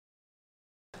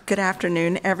Good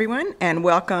afternoon, everyone, and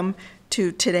welcome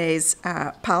to today's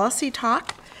policy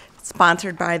talk,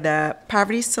 sponsored by the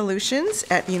Poverty Solutions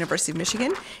at the University of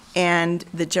Michigan and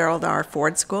the Gerald R.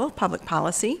 Ford School of Public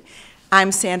Policy.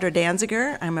 I'm Sandra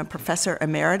Danziger. I'm a professor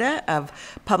emerita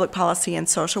of public policy and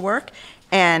social work,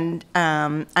 and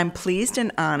I'm pleased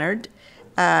and honored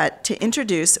to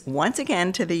introduce once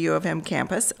again to the U of M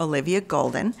campus Olivia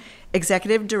Golden,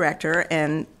 Executive Director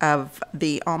of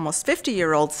the almost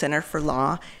 50-year-old Center for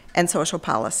Law and Social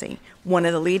Policy, one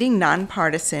of the leading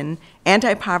nonpartisan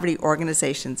anti-poverty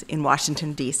organizations in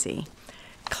Washington, D.C.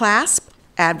 CLASP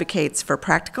advocates for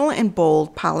practical and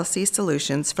bold policy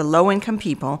solutions for low-income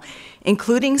people,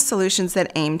 including solutions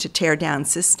that aim to tear down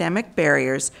systemic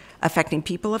barriers affecting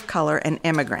people of color and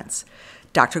immigrants.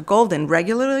 Dr. Golden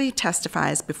regularly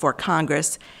testifies before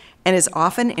Congress and is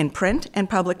often in print and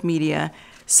public media,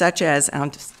 such as, I'll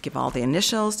just give all the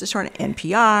initials to short,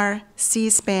 NPR,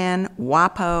 C-SPAN,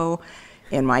 WAPO,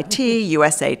 NYT,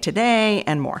 USA Today,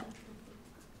 and more.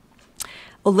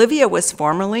 Olivia was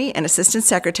formerly an Assistant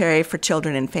Secretary for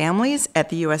Children and Families at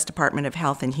the U.S. Department of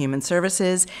Health and Human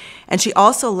Services, and she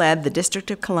also led the District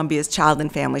of Columbia's Child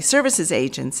and Family Services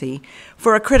Agency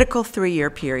for a critical 3-year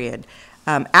period,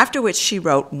 after which she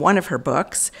wrote one of her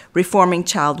books, Reforming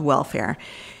Child Welfare.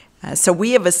 So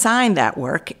we have assigned that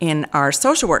work in our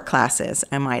social work classes,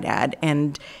 I might add,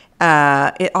 and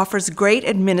it offers great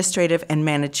administrative and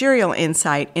managerial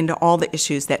insight into all the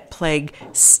issues that plague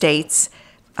states'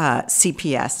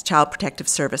 CPS, Child Protective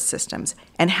Service systems,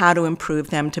 and how to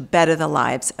improve them to better the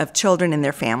lives of children and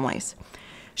their families.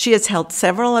 She has held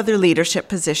several other leadership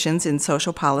positions in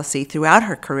social policy throughout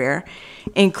her career,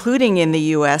 including in the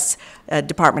U.S.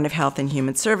 Department of Health and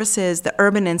Human Services, the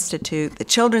Urban Institute, the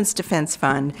Children's Defense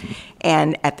Fund,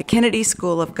 and at the Kennedy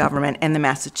School of Government and the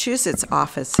Massachusetts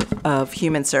Office of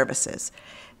Human Services.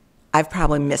 I've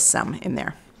probably missed some in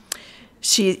there.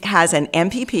 She has an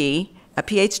MPP, a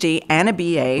PhD, and a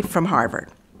BA from Harvard.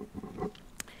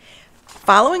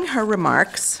 Following her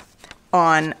remarks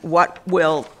on what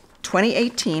will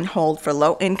 2018 hold for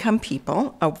low-income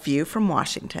people, a view from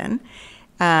Washington,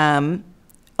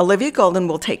 Olivia Golden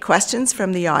will take questions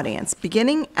from the audience.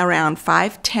 Beginning around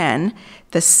 5:10,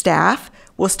 the staff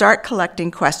will start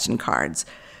collecting question cards.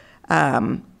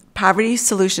 Poverty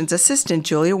Solutions Assistant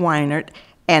Julia Weinert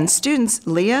and students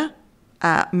Leah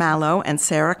Mallow and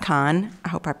Sarah Kahn, I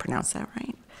hope I pronounced that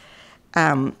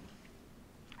right,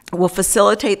 will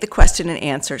facilitate the question and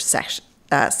answer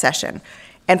session.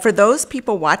 And for those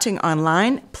people watching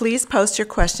online, please post your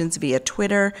questions via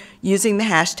Twitter using the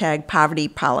hashtag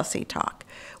 #PovertyPolicyTalk.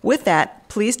 With that,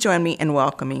 please join me in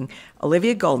welcoming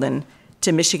Olivia Golden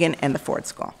to Michigan and the Ford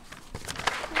School.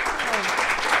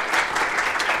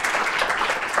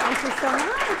 Thank you so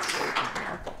much.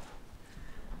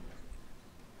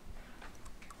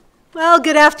 Well,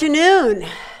 good afternoon.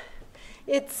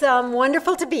 It's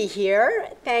wonderful to be here.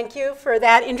 Thank you for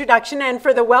that introduction and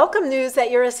for the welcome news that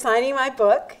you're assigning my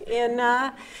book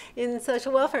in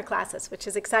social welfare classes, which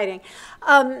is exciting.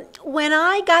 When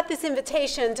I got this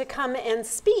invitation to come and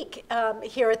speak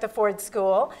here at the Ford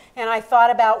School, and I thought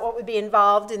about what would be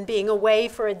involved in being away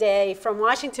for a day from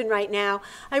Washington right now,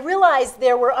 I realized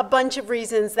there were a bunch of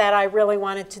reasons that I really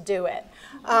wanted to do it.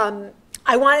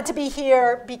 I wanted to be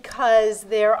here because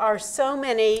there are so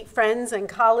many friends and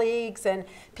colleagues and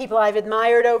people I've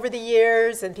admired over the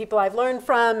years and people I've learned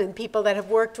from and people that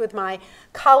have worked with my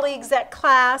colleagues at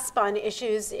CLASP on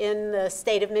issues in the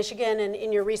state of Michigan and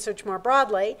in your research more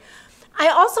broadly. I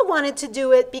also wanted to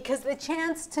do it because the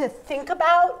chance to think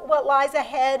about what lies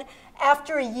ahead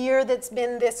after a year that's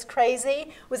been this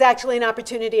crazy was actually an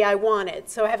opportunity I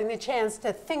wanted. So having the chance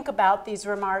to think about these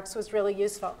remarks was really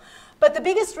useful. But the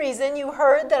biggest reason, you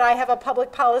heard that I have a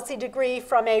public policy degree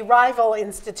from a rival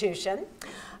institution.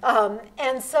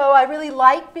 And so I really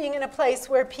like being in a place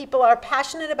where people are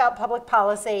passionate about public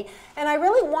policy. And I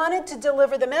really wanted to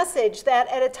deliver the message that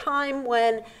at a time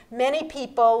when many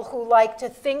people who like to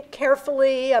think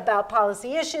carefully about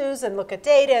policy issues and look at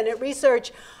data and at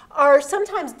research are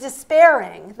sometimes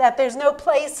despairing that there's no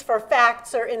place for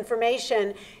facts or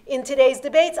information in today's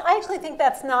debates, I actually think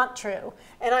that's not true.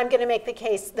 And I'm going to make the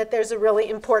case that there's a really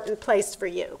important place for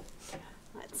you.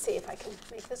 Let's see if I can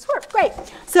make this work. Great.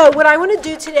 So what I want to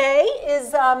do today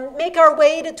is make our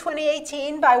way to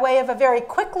 2018 by way of a very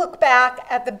quick look back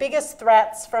at the biggest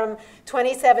threats from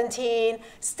 2017,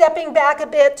 stepping back a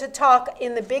bit to talk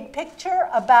in the big picture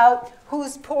about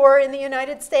who's poor in the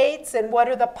United States and what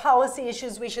are the policy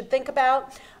issues we should think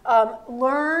about,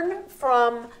 learn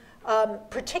from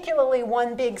particularly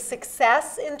one big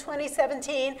success in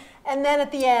 2017, and then at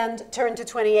the end turn to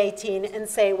 2018 and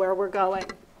say where we're going.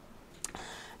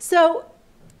 So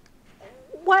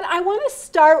what I want to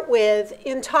start with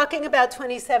in talking about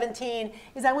 2017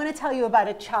 is I want to tell you about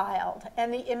a child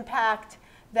and the impact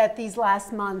that these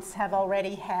last months have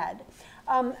already had.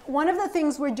 One of the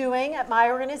things we're doing at my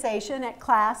organization, at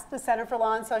CLASP, the Center for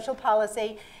Law and Social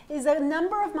Policy, is a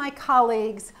number of my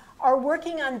colleagues are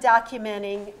working on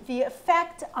documenting the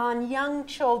effect on young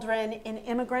children in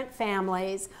immigrant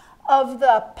families of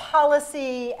the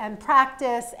policy and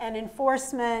practice and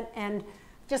enforcement and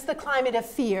just the climate of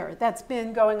fear that's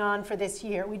been going on for this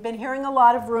year. We've been hearing a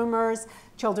lot of rumors.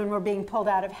 Children were being pulled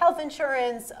out of health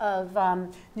insurance, of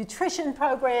nutrition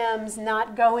programs,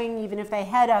 not going even if they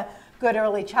had a good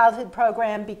early childhood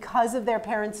program because of their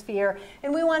parents' fear.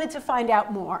 And we wanted to find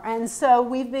out more. And so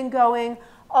we've been going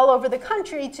all over the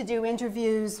country to do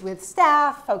interviews with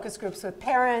staff, focus groups with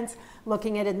parents,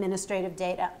 looking at administrative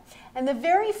data. And the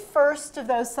very first of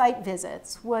those site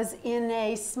visits was in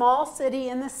a small city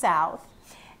in the South.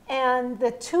 And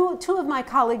the two of my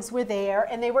colleagues were there,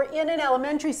 and they were in an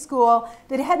elementary school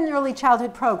that had an early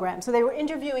childhood program. So they were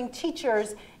interviewing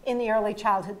teachers in the early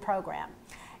childhood program.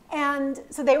 And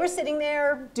so they were sitting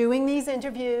there doing these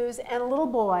interviews, and a little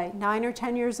boy, 9 or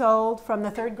 10 years old, from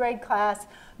the 3rd grade class,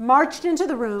 marched into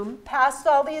the room, past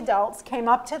all the adults, came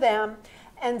up to them,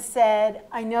 and said,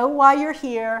 "I know why you're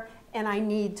here, and I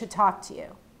need to talk to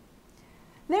you."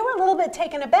 And they were a little bit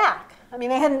taken aback. I mean,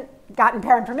 they hadn't gotten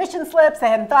parent permission slips, they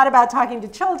hadn't thought about talking to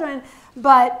children,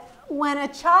 but when a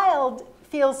child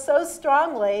feels so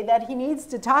strongly that he needs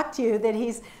to talk to you, that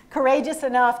he's courageous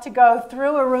enough to go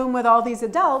through a room with all these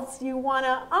adults, you want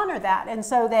to honor that. And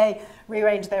so they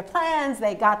rearranged their plans,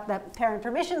 they got the parent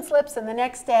permission slips, and the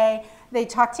next day they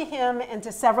talked to him and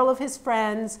to several of his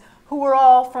friends who were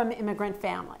all from immigrant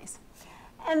families.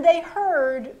 And they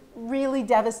heard really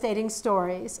devastating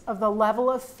stories of the level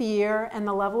of fear and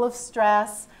the level of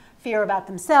stress, fear about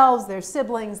themselves, their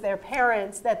siblings, their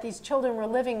parents, that these children were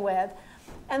living with.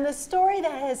 And the story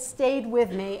that has stayed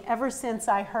with me ever since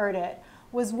I heard it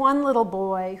was one little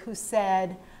boy who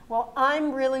said, "Well,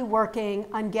 I'm really working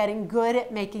on getting good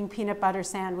at making peanut butter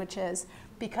sandwiches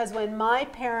because when my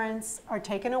parents are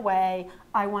taken away,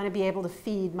 I want to be able to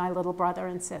feed my little brother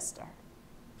and sister."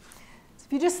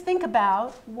 If you just think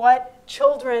about what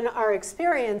children are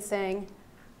experiencing,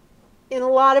 in a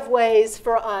lot of ways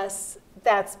for us,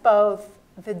 that's both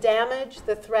the damage,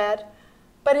 the threat,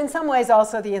 but in some ways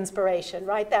also the inspiration,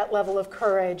 right? That level of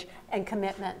courage and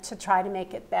commitment to try to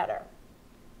make it better.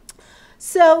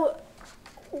 So,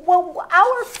 well,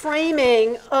 our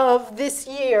framing of this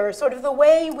year, sort of the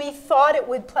way we thought it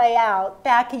would play out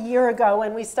back a year ago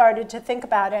when we started to think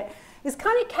about it, is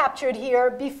kind of captured here.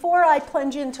 Before I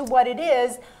plunge into what it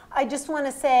is, I just want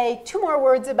to say 2 more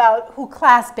words about who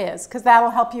CLASP is, because that'll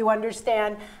help you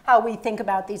understand how we think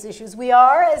about these issues. We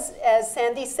are, as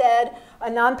Sandy said,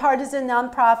 a nonpartisan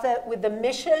nonprofit with the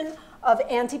mission of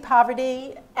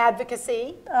anti-poverty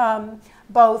advocacy,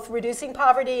 both reducing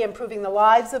poverty, improving the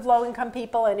lives of low-income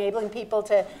people, enabling people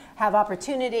to have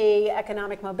opportunity,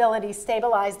 economic mobility,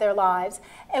 stabilize their lives.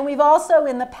 And we've also,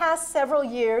 in the past several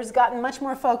years, gotten much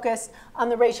more focused on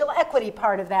the racial equity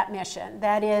part of that mission.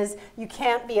 That is, you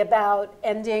can't be about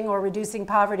ending or reducing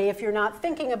poverty if you're not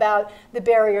thinking about the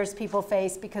barriers people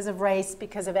face because of race,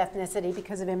 because of ethnicity,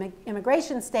 because of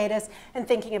immigration status, and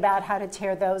thinking about how to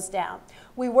tear those down.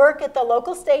 We work at the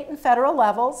local, state, and federal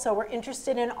levels, so we're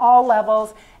interested in all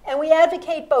levels, and we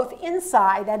advocate both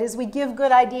inside, that is, we give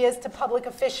good ideas to public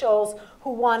officials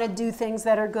who want to do things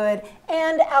that are good,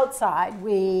 and outside.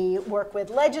 We work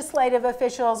with legislative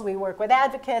officials, we work with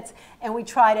advocates, and we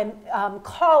try to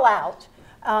call out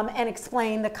and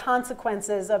explain the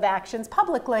consequences of actions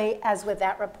publicly, as with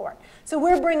that report. So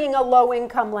we're bringing a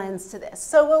low-income lens to this.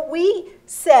 So what we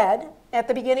said at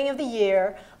the beginning of the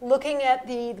year, looking at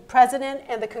the president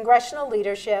and the congressional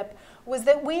leadership, was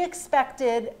that we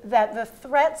expected that the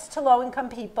threats to low-income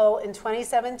people in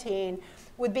 2017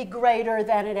 would be greater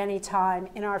than at any time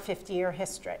in our 50-year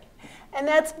history. And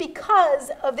that's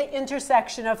because of the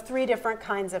intersection of 3 different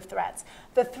kinds of threats.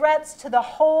 The threats to the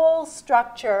whole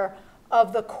structure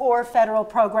of the core federal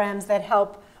programs that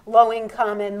help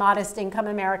low-income and modest-income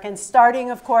Americans,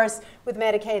 starting, of course, with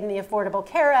Medicaid and the Affordable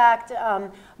Care Act,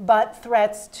 but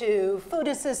threats to food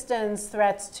assistance,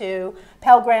 threats to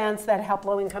Pell Grants that help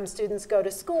low-income students go to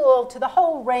school, to the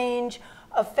whole range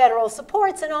of federal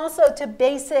supports, and also to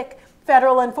basic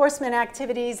federal enforcement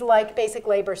activities like basic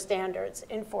labor standards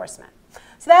enforcement.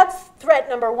 So that's threat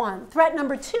number 1. Threat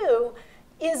number 2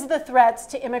 is the threats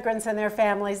to immigrants and their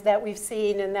families that we've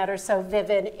seen and that are so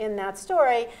vivid in that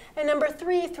story. And number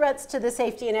 3, threats to the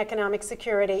safety and economic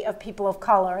security of people of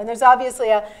color. And there's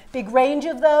obviously a big range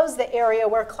of those. The area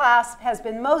where CLASP has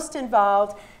been most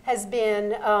involved has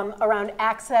been around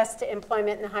access to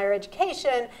employment and higher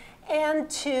education, and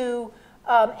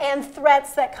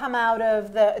threats that come out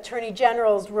of the Attorney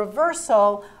General's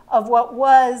reversal of what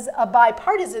was a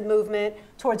bipartisan movement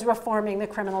towards reforming the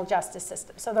criminal justice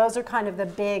system. So those are kind of the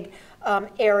big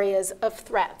areas of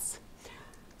threats.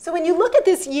 So when you look at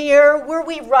this year, were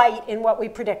we right in what we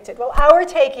predicted? Well, our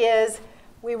take is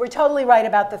we were totally right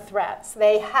about the threats.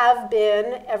 They have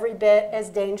been every bit as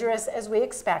dangerous as we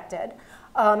expected,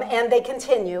 and they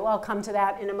continue. I'll come to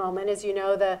that in a moment. As you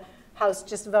know, the House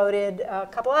just voted a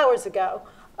couple hours ago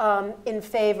in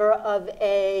favor of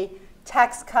a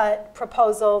tax cut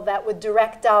proposal that would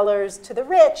direct dollars to the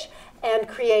rich and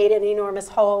create an enormous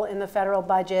hole in the federal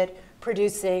budget,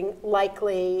 producing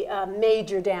likely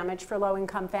major damage for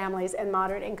low-income families and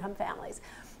moderate-income families.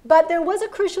 But there was a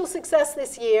crucial success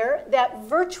this year that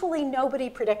virtually nobody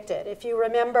predicted. If you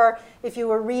remember, if you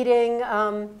were reading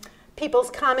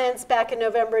people's comments back in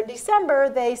November and December,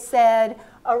 they said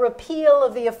a repeal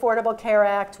of the Affordable Care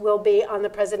Act will be on the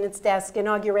president's desk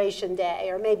Inauguration Day,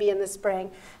 or maybe in the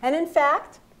spring. And in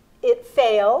fact, it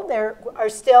failed. There are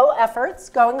still efforts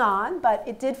going on, but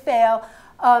it did fail.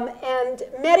 And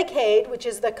Medicaid, which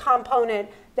is the component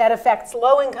that affects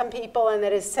low-income people and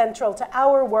that is central to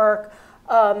our work,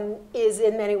 is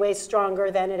in many ways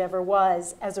stronger than it ever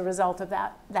was as a result of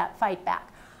that fight back.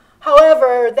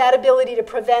 However, that ability to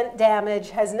prevent damage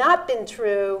has not been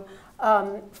true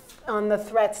on the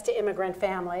threats to immigrant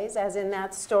families, as in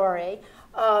that story.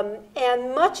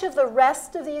 And much of the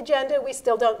rest of the agenda we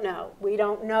still don't know. We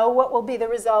don't know what will be the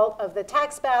result of the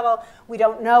tax battle. We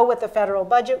don't know what the federal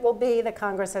budget will be. The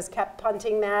Congress has kept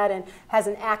punting that and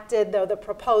hasn't acted, though the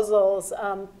proposals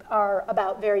are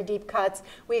about very deep cuts.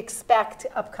 We expect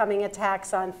upcoming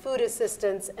attacks on food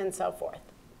assistance and so forth.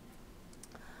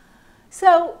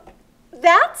 So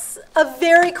that's a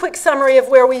very quick summary of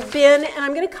where we've been, and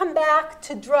I'm going to come back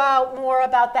to draw out more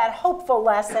about that hopeful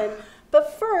lesson.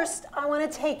 But first, I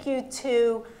want to take you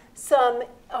to some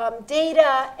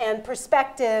data and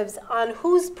perspectives on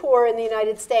who's poor in the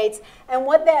United States and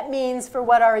what that means for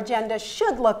what our agenda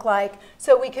should look like,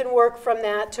 so we can work from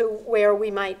that to where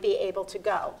we might be able to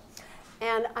go.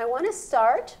 And I want to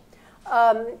start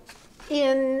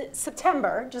in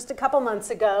September, just a couple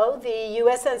months ago. The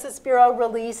U.S. Census Bureau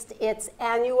released its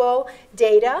annual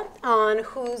data on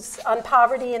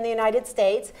poverty in the United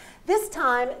States. This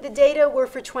time, the data were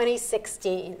for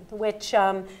 2016, which,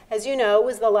 as you know,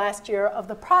 was the last year of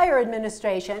the prior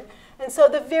administration. And so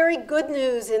the very good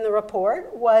news in the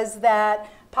report was that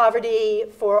poverty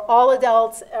for all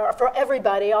adults, for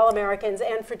everybody, all Americans,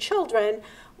 and for children,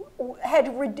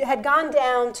 had gone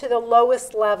down to the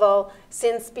lowest level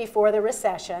since before the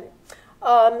recession.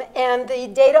 And the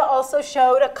data also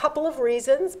showed a couple of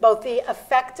reasons, both the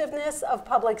effectiveness of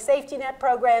public safety net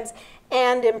programs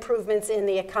and improvements in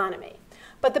the economy.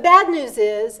 But the bad news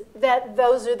is that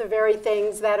those are the very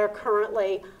things that are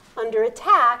currently under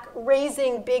attack,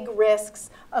 raising big risks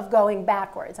of going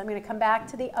backwards. I'm going to come back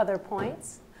to the other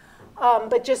points.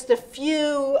 But just a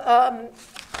few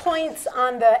points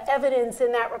on the evidence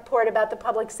in that report about the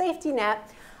public safety net.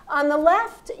 On the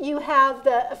left, you have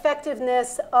the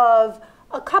effectiveness of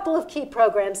a couple of key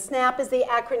programs. SNAP is the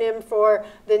acronym for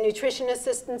the Nutrition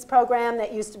Assistance Program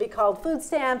that used to be called food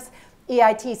stamps.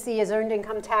 EITC is Earned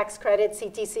Income Tax Credit.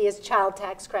 CTC is Child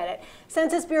Tax Credit.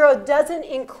 Census Bureau doesn't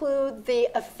include the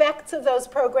effects of those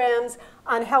programs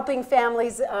on helping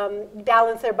families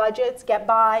balance their budgets, get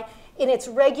by, in its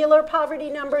regular poverty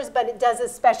numbers, but it does a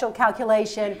special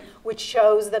calculation which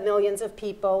shows the millions of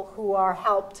people who are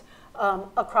helped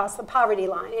across the poverty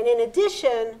line. And in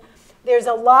addition, there's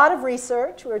a lot of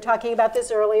research, we were talking about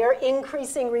this earlier,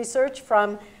 increasing research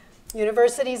from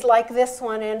universities like this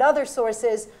one and other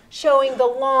sources showing the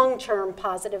long-term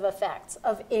positive effects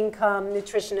of income,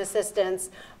 nutrition assistance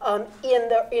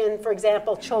in, for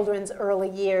example, children's early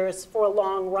years for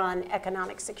long-run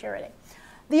economic security.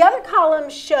 The other column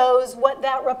shows what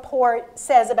that report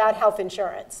says about health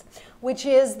insurance, which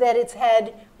is that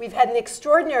we've had an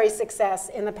extraordinary success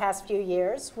in the past few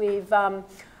years. We've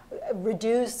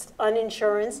reduced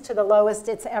uninsurance to the lowest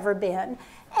it's ever been.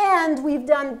 And we've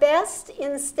done best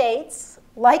in states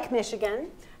like Michigan,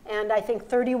 and I think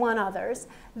 31 others,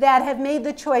 that have made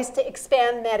the choice to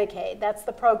expand Medicaid. That's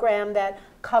the program that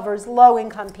covers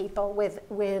low-income people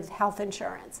with health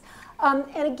insurance.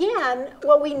 And again,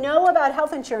 what we know about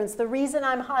health insurance, the reason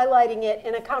I'm highlighting it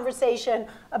in a conversation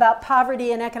about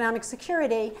poverty and economic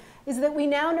security, is that we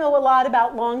now know a lot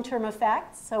about long-term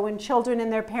effects. So when children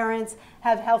and their parents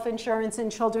have health insurance in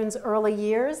children's early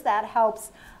years, that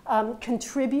helps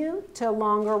contribute to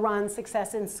longer run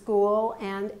success in school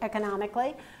and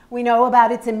economically. We know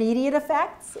about its immediate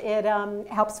effects. It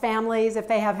helps families if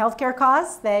they have healthcare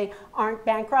costs. They aren't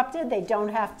bankrupted. They don't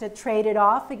have to trade it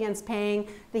off against paying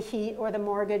the heat or the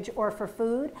mortgage or for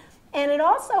food. And it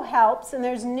also helps, and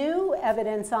there's new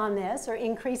evidence on this, or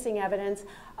increasing evidence,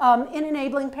 in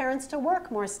enabling parents to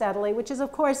work more steadily, which is,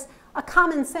 of course, a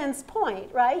common sense point,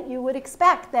 right? You would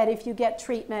expect that if you get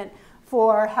treatment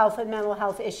for health and mental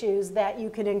health issues that you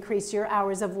can increase your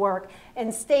hours of work.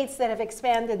 And states that have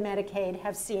expanded Medicaid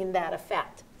have seen that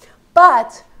effect.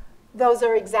 But those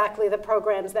are exactly the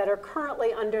programs that are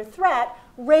currently under threat,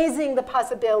 raising the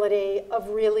possibility of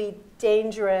really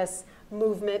dangerous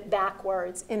movement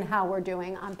backwards in how we're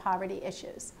doing on poverty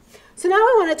issues. So now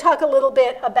I want to talk a little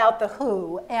bit about the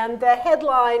WHO. And the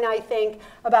headline, I think,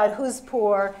 about Who's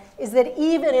Poor is that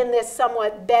even in this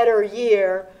somewhat better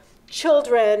year,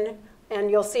 children, and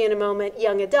you'll see in a moment,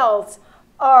 young adults,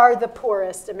 are the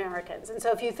poorest Americans. And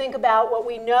so if you think about what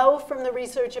we know from the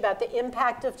research about the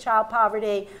impact of child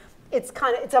poverty, it's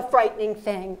a frightening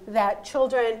thing that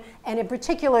children, and in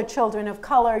particular children of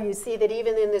color, you see that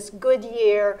even in this good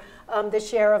year, the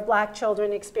share of black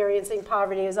children experiencing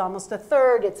poverty is almost a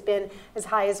third. It's been as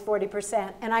high as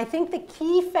 40%. And I think the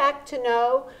key fact to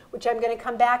know, which I'm going to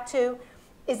come back to,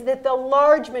 is that the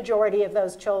large majority of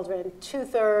those children,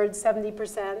 2/3,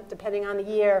 70%, depending on the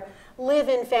year, live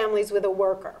in families with a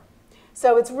worker.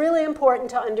 So it's really important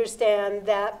to understand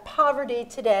that poverty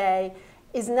today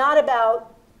is not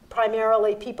about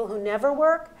primarily people who never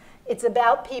work. It's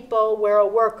about people where a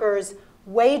worker's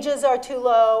wages are too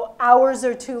low, hours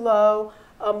are too low,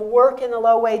 work in the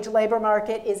low-wage labor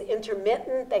market is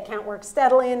intermittent. They can't work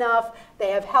steadily enough. They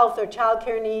have health or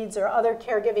childcare needs or other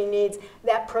caregiving needs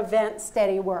that prevent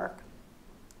steady work.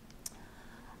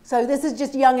 So this is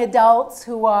just young adults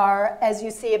who are, as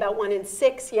you see, about 1 in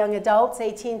 6 young adults,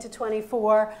 18 to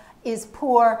 24, is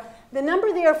poor. The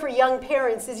number there for young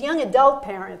parents is young adult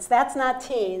parents. That's not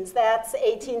teens. That's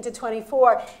 18 to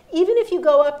 24. Even if you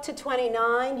go up to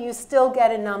 29, you still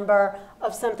get a number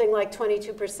of something like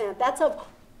 22%. That's of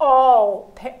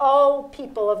all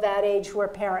people of that age who are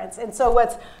parents. And so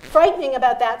what's frightening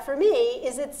about that for me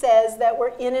is it says that we're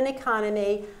in an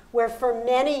economy where for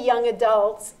many young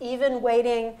adults, even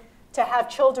waiting to have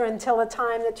children till a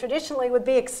time that traditionally would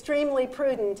be extremely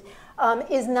prudent,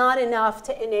 is not enough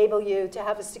to enable you to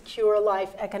have a secure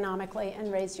life economically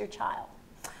and raise your child.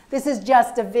 This is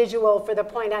just a visual for the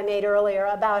point I made earlier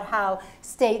about how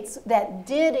states that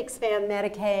did expand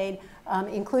Medicaid,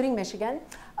 including Michigan,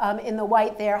 in the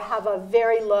white there, have a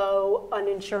very low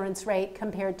uninsurance rate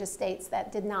compared to states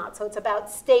that did not. So it's about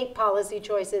state policy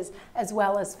choices as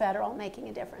well as federal making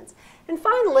a difference. And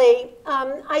finally,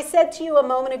 I said to you a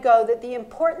moment ago that the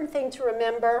important thing to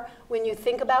remember when you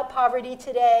think about poverty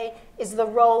today is the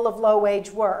role of low-wage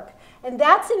work. And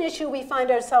that's an issue we find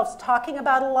ourselves talking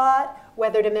about a lot,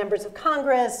 whether to members of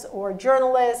Congress or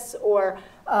journalists or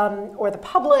the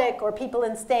public or people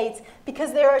in states,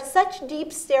 because there are such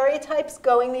deep stereotypes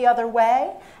going the other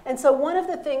way. And so one of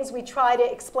the things we try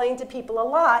to explain to people a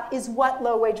lot is what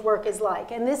low-wage work is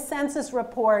like. And this census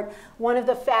report, one of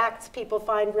the facts people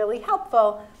find really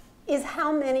helpful is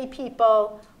how many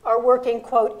people are working,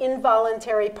 quote,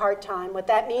 involuntary part-time. What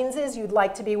that means is you'd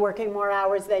like to be working more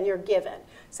hours than you're given.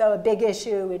 So a big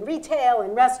issue in retail,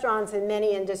 in restaurants, in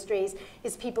many industries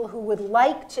is people who would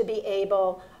like to be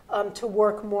able to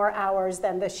work more hours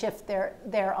than the shift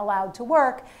they're allowed to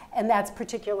work, and that's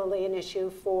particularly an issue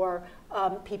for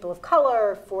people of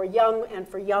color, for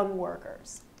young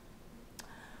workers.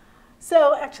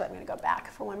 So actually, I'm going to go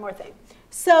back for one more thing.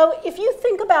 So if you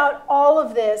think about all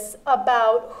of this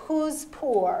about who's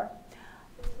poor,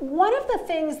 one of the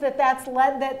things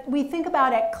that we think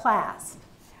about at class,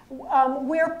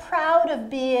 we're proud of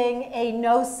being a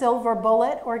no silver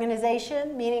bullet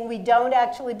organization, meaning we don't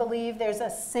actually believe there's a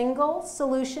single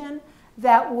solution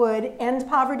that would end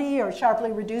poverty or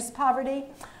sharply reduce poverty.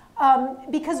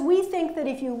 Because we think that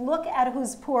if you look at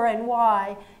who's poor and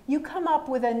why, you come up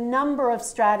with a number of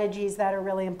strategies that are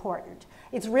really important.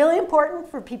 It's really important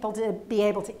for people to be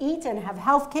able to eat and have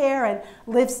health care and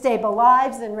live stable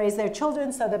lives and raise their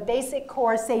children, so the basic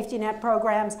core safety net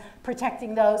programs,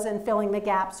 protecting those and filling the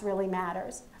gaps really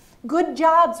matters. Good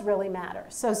jobs really matter.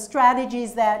 So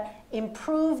strategies that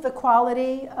improve the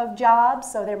quality of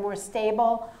jobs so they're more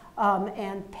stable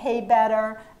and pay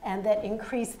better, and that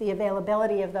increase the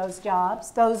availability of those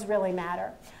jobs, those really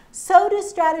matter. So do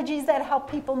strategies that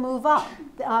help people move up.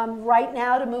 Right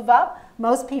now, to move up,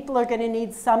 most people are going to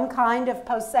need some kind of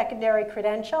post-secondary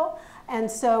credential. And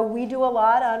so we do a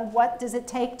lot on what does it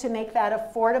take to make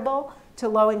that affordable to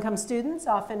low-income students,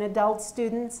 often adult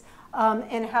students,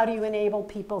 and how do you enable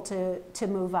people to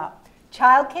move up.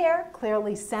 Childcare,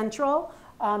 clearly central,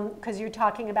 because you're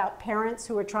talking about parents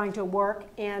who are trying to work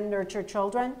and nurture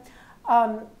children.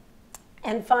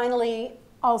 And finally,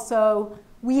 also,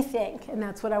 we think, and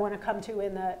that's what I want to come to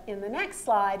in the next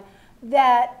slide,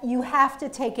 that you have to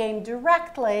take aim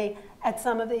directly at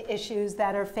some of the issues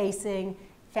that are facing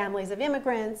families of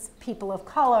immigrants, people of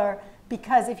color,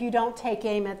 because if you don't take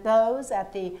aim at those,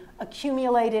 at the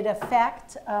accumulated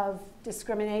effect of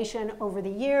discrimination over the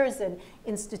years and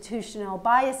institutional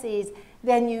biases,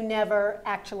 then you never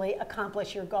actually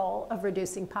accomplish your goal of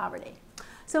reducing poverty.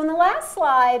 So in the last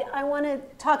slide, I want to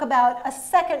talk about a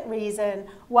second reason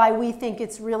why we think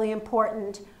it's really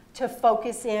important to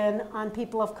focus in on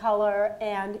people of color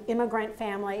and immigrant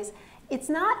families. It's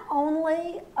not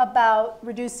only about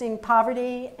reducing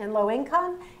poverty and low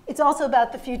income, it's also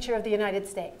about the future of the United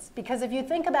States. Because if you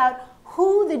think about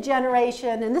who the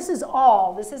generation, and this is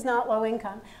not low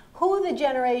income, who the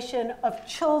generation of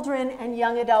children and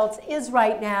young adults is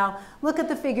right now, look at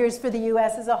the figures for the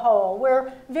US as a whole.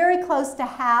 We're very close to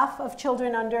half of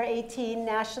children under 18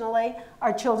 nationally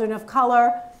are children of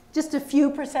color. Just a few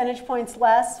percentage points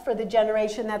less for the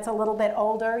generation that's a little bit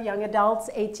older, young adults,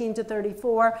 18 to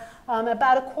 34.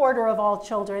 About a quarter of all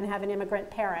children have an immigrant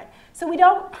parent. So we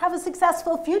don't have a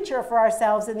successful future for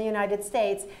ourselves in the United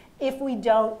States if we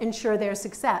don't ensure their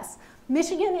success.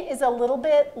 Michigan is a little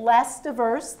bit less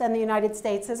diverse than the United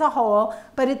States as a whole,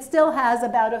 but it still has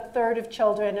about a third of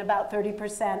children, about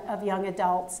 30% of young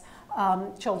adults,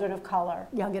 children of color,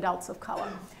 young adults of color.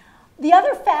 The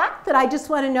other fact that I just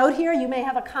want to note here, you may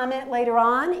have a comment later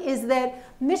on, is that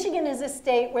Michigan is a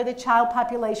state where the child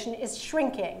population is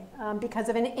shrinking because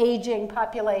of an aging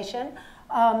population.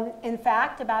 In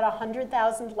fact, about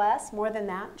 100,000 less, more than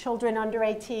that, children under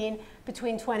 18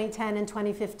 between 2010 and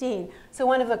 2015. So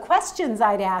one of the questions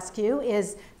I'd ask you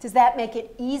is, does that make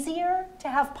it easier to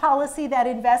have policy that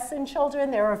invests in children?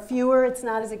 There are fewer, it's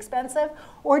not as expensive.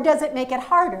 Or does it make it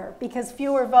harder because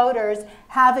fewer voters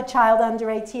have a child under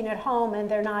 18 at home and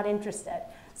they're not interested?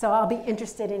 So I'll be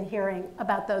interested in hearing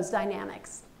about those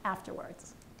dynamics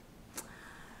afterwards.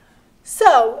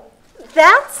 So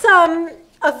that's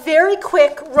a very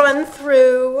quick run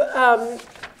through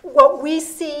what we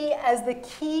see as the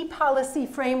key policy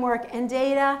framework and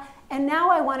data. And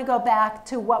now I want to go back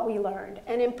to what we learned.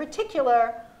 And in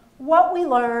particular, what we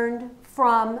learned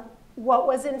from what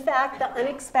was in fact the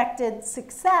unexpected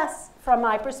success from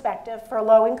my perspective for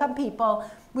low-income people,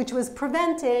 which was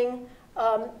preventing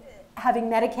having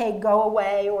Medicaid go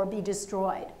away or be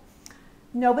destroyed.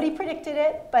 Nobody predicted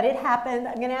it, but it happened.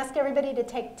 I'm going to ask everybody to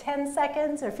take 10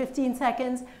 seconds or 15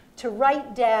 seconds to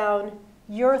write down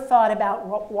your thought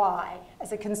about why.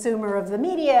 As a consumer of the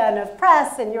media and of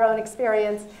press and your own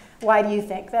experience, why do you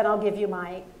think? Then I'll give you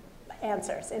my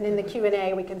answers. And in the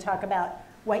Q&A, we can talk about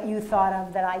what you thought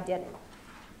of that I didn't.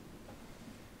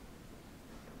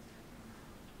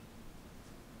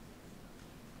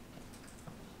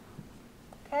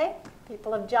 Okay,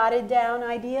 people have jotted down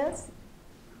ideas.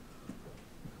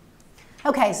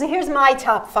 Okay, so here's my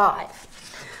top 5.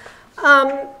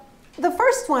 The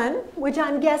first one, which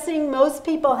I'm guessing most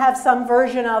people have some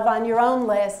version of on your own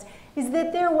list, is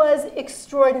that there was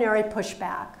extraordinary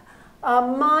pushback.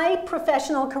 My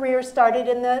professional career started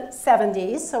in the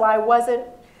 70s, so I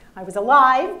was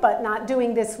alive, but not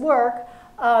doing this work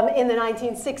in the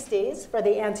 1960s for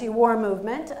the anti-war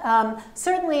movement.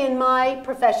 Certainly in my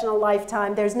professional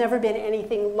lifetime, there's never been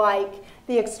anything like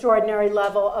the extraordinary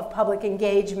level of public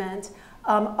engagement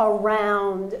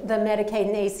around the Medicaid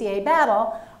and ACA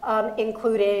battle,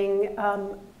 including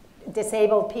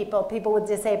disabled people, people with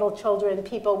disabled children,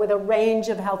 people with a range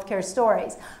of healthcare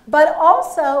stories, but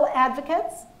also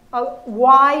advocates, a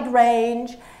wide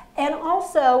range, and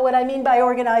also what I mean by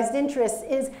organized interests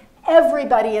is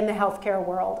everybody in the healthcare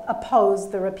world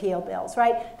opposed the repeal bills,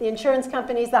 right? The insurance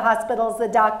companies, the hospitals, the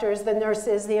doctors, the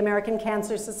nurses, the American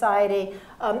Cancer Society,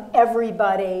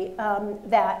 everybody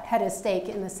that had a stake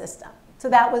in the system. So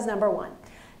that was number 1.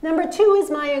 Number 2 is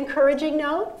my encouraging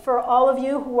note for all of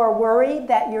you who are worried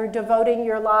that you're devoting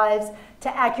your lives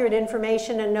to accurate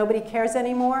information and nobody cares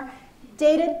anymore.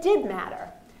 Data did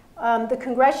matter. The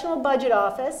Congressional Budget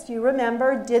Office, you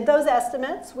remember, did those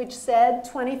estimates, which said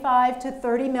 25 to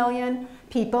 30 million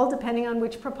people, depending on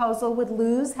which proposal, would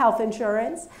lose health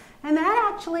insurance. And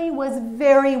that actually was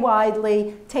very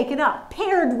widely taken up,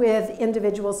 paired with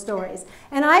individual stories.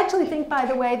 And I actually think, by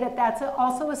the way, that that's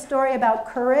also a story about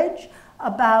courage,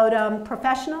 about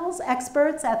professionals,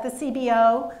 experts at the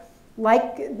CBO,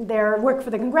 like their work for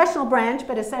the congressional branch,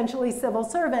 but essentially civil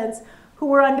servants, who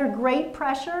were under great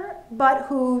pressure, but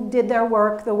who did their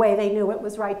work the way they knew it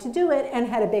was right to do it and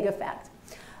had a big effect.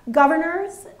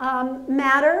 Governors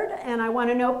mattered, and I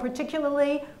want to note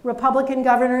particularly Republican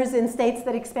governors in states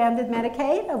that expanded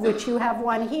Medicaid, of which you have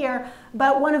one here.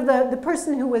 But one of the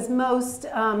person who was most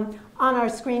on our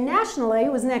screen nationally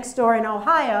was next door in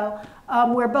Ohio,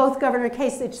 where both Governor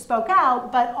Kasich spoke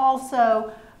out, but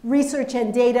also research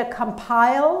and data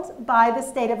compiled by the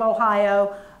state of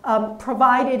Ohio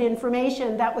provided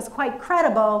information that was quite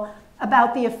credible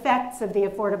about the effects of the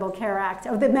Affordable Care Act,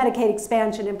 of the Medicaid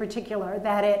expansion in particular,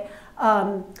 that it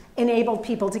enabled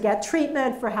people to get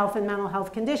treatment for health and mental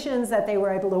health conditions, that they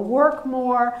were able to work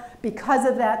more because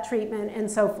of that treatment, and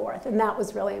so forth. And that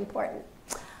was really important.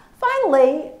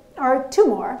 Finally, or two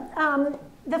more,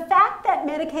 the fact that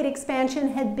Medicaid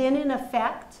expansion had been in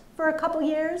effect for a couple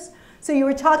years. So you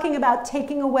were talking about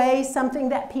taking away something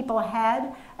that people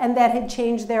had and that had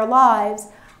changed their lives,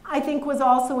 I think was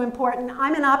also important.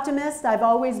 I'm an optimist. I've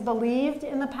always believed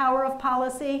in the power of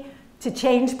policy to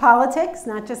change politics,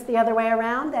 not just the other way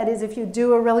around. That is, if you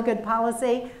do a really good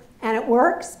policy and it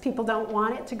works, people don't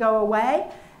want it to go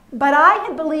away. But I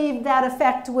had believed that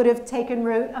effect would have taken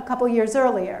root a couple years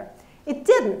earlier. It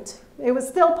didn't. It was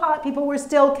still, people were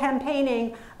still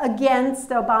campaigning against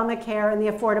Obamacare and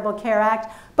the Affordable Care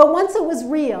Act. But once it was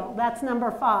real, that's number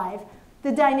 5,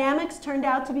 the dynamics turned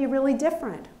out to be really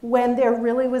different when there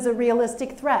really was a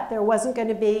realistic threat. There wasn't going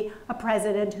to be a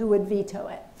president who would veto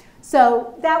it.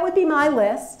 So that would be my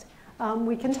list.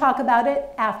 We can talk about it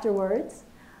afterwards.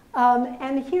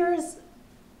 And here's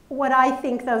what I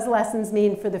think those lessons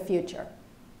mean for the future.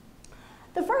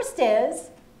 The first is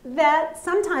that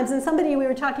sometimes, and we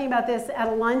were talking about this at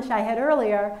a lunch I had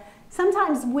earlier,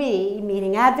 sometimes we,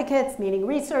 meaning advocates, meaning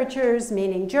researchers,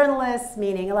 meaning journalists,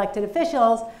 meaning elected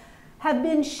officials, have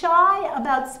been shy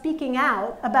about speaking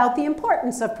out about the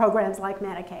importance of programs like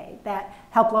Medicaid that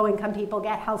help low-income people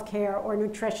get health care or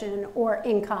nutrition or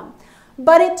income.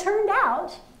 But it turned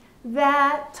out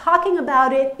that talking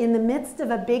about it in the midst of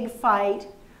a big fight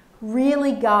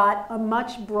really got a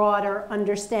much broader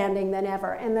understanding than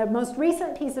ever. And the most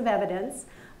recent piece of evidence,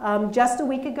 just a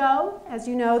week ago, as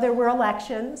you know, there were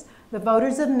elections. The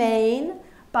voters of Maine,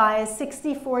 by a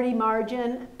 60-40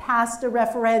 margin, passed a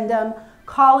referendum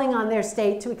calling on their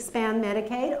state to expand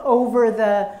Medicaid over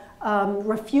the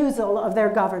refusal of their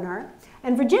governor.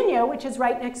 And Virginia, which is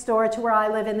right next door to where I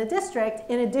live in the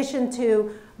district, in addition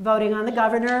to voting on the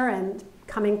governor and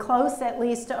coming close at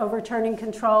least to overturning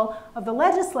control of the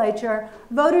legislature,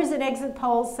 voters in exit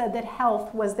polls said that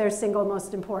health was their single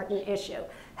most important issue.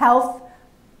 Health,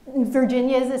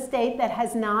 Virginia is a state that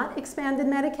has not expanded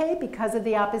Medicaid because of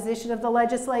the opposition of the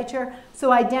legislature,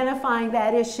 so identifying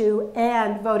that issue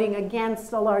and voting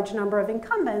against a large number of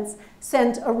incumbents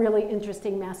sent a really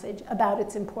interesting message about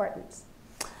its importance.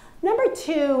 Number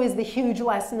 2 is the huge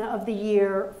lesson of the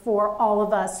year for all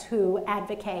of us who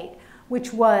advocate,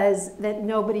 which was that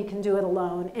nobody can do it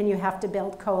alone and you have to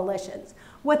build coalitions.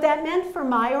 What that meant for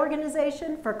my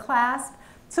organization, for CLASP,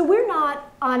 so we're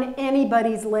not on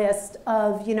anybody's list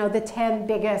of, you know, the 10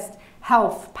 biggest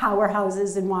health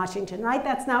powerhouses in Washington, right?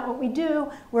 That's not what we do.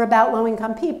 We're about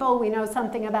low-income people. We know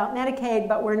something about Medicaid,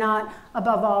 but we're not,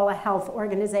 above all, a health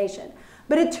organization.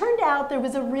 But it turned out there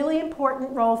was a really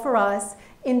important role for us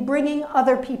in bringing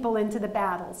other people into the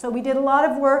battle. So we did a lot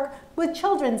of work with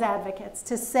children's advocates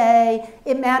to say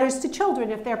it matters to children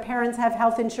if their parents have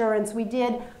health insurance. We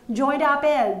did joint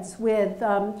op-eds with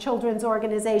children's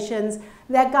organizations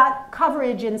that got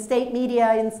coverage in state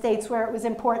media in states where it was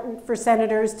important for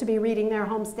senators to be reading their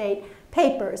home state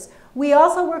papers. We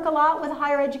also work a lot with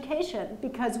higher education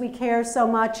because we care so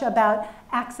much about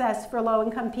access for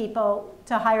low-income people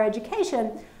to higher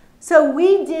education. So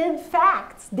we did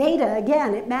facts, data,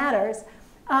 again, it matters,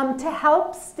 to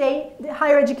help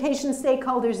higher education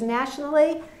stakeholders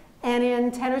nationally and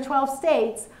in 10 or 12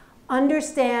 states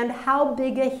understand how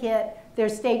big a hit their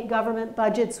state government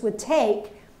budgets would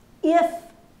take if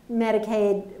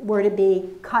Medicaid were to be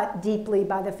cut deeply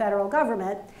by the federal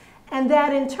government. And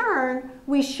that in turn,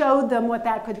 we showed them what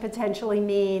that could potentially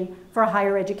mean for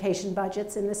higher education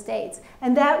budgets in the states.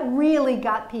 And that really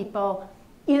got people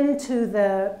into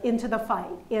the fight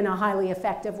in a highly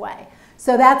effective way.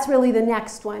 So that's really the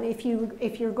next one. If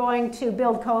you're going to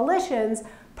build coalitions,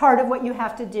 part of what you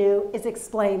have to do is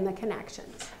explain the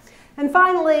connections. And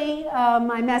finally,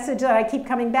 my message that I keep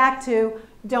coming back to,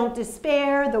 don't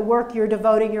despair. The work you're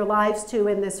devoting your lives to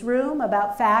in this room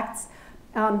about facts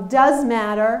does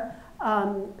matter.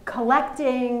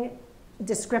 Collecting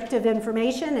descriptive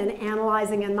information and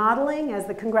analyzing and modeling, as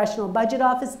the Congressional Budget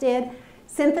Office did,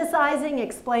 synthesizing,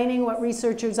 explaining what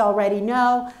researchers already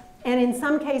know, and in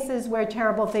some cases where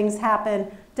terrible things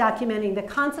happen, documenting the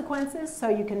consequences so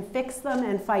you can fix them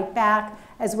and fight back,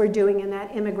 as we're doing in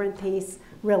that immigrant piece,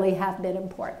 really have been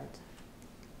important.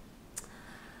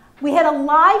 We had a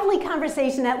lively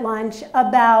conversation at lunch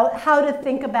about how to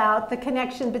think about the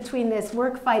connection between this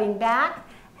work fighting back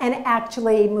and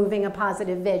actually moving a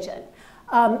positive vision.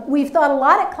 We've thought a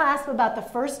lot at class about the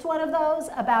first one of those,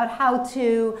 about how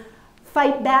to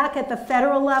fight back at the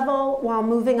federal level while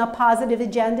moving a positive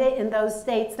agenda in those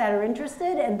states that are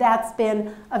interested, and that's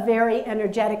been a very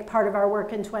energetic part of our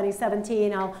work in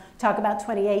 2017. I'll talk about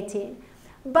 2018.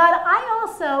 But I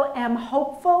also am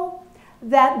hopeful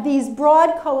that these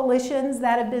broad coalitions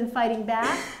that have been fighting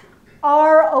back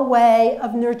are a way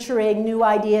of nurturing new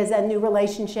ideas and new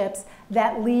relationships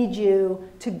that lead you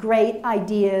to great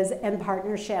ideas and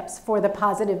partnerships for the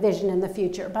positive vision in the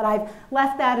future. But I've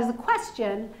left that as a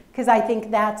question because I think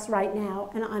that's right now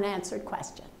an unanswered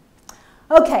question.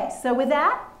 Okay, so with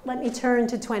that, let me turn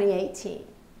to 2018.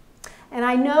 And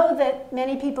I know that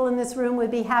many people in this room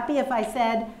would be happy if I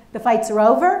said the fights are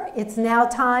over. It's now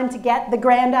time to get the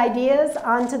grand ideas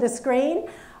onto the screen.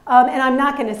 And I'm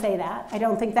not going to say that. I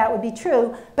don't think that would be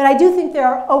true. But I do think there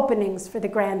are openings for the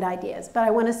grand ideas. But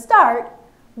I want to start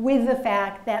with the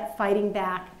fact that fighting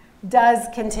back does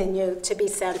continue to be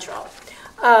central.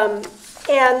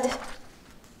 And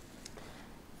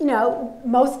you know,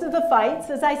 most of the fights,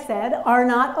 as I said, are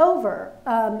not over.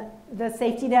 The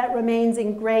safety net remains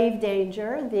in grave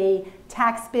danger. The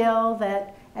tax bill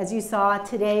that, as you saw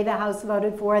today, the House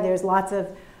voted for, there's lots of,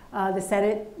 the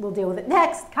Senate will deal with it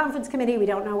next. Conference committee, we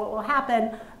don't know what will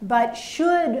happen. But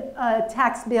should a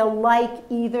tax bill like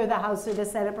either the House or the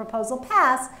Senate proposal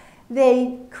pass,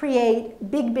 they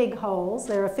create big, big holes.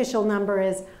 Their official number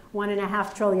is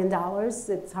 $1.5 trillion.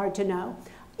 It's hard to know.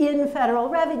 In federal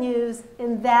revenues,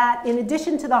 in that, in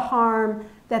addition to the harm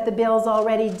that the bills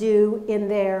already do in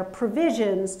their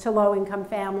provisions to low-income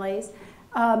families,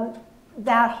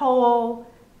 that hole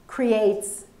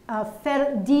creates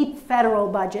deep federal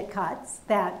budget cuts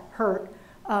that hurt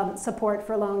support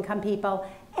for low-income people,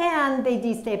 and they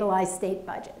destabilize state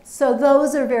budgets. So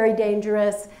those are very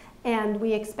dangerous, and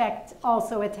we expect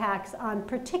also attacks on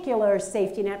particular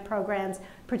safety net programs,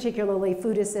 particularly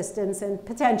food assistance and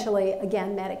potentially,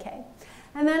 again, Medicaid.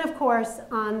 And then, of course,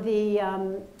 on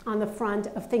the front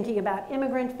of thinking about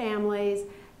immigrant families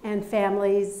and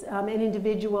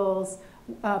individuals,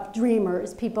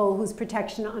 dreamers, people whose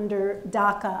protection under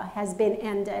DACA has been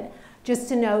ended. Just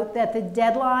to note that the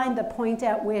deadline, the point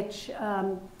at which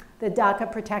the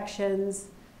DACA protections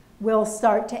will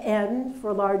start to end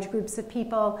for large groups of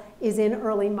people is in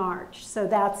early March. So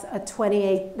that's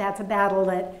a battle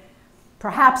that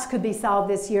perhaps could be solved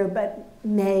this year, but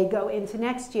may go into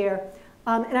next year.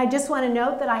 And I just want to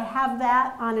note that I have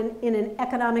that in an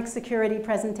economic security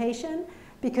presentation,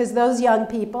 because those young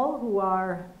people who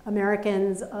are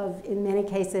Americans of, in many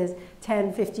cases,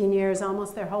 10, 15 years,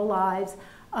 almost their whole lives,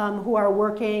 who are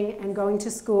working and going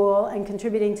to school and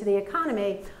contributing to the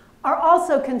economy, are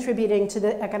also contributing to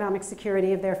the economic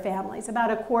security of their families.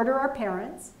 About a quarter are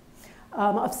parents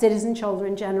of citizen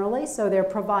children generally, so they're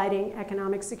providing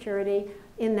economic security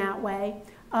in that way,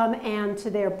 and to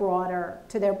their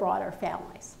broader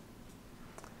families.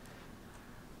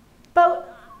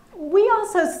 But we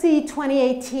also see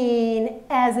 2018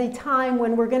 as a time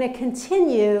when we're going to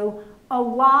continue a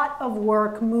lot of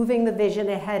work moving the vision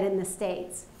ahead in the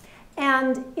states.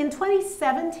 And in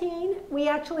 2017, we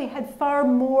actually had far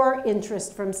more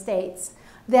interest from states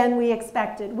than we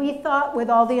expected. We thought with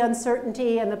all the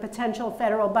uncertainty and the potential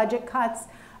federal budget cuts,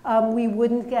 we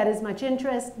wouldn't get as much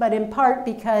interest, but in part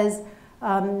because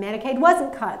Medicaid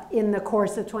wasn't cut in the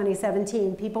course of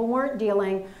 2017. People weren't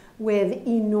dealing with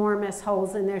enormous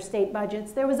holes in their state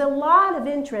budgets. There was a lot of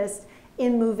interest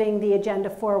in moving the agenda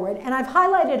forward. And I've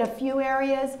highlighted a few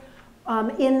areas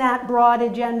in that broad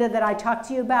agenda that I talked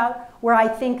to you about where I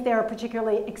think there are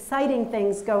particularly exciting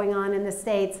things going on in the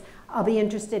states. I'll be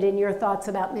interested in your thoughts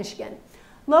about Michigan.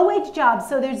 Low-wage jobs.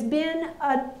 So there's been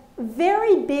a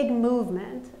very big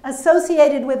movement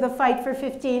associated with the fight for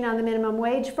 15 on the minimum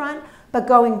wage front, but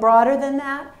going broader than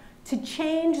that, to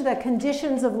change the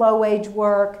conditions of low-wage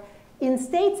work in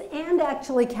states and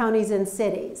actually counties and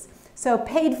cities. So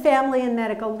paid family and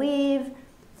medical leave,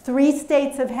 3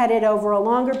 states have had it over a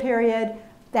longer period.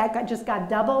 That just got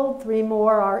doubled. 3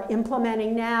 more are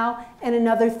implementing now, and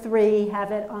another 3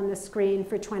 have it on the screen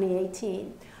for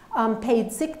 2018.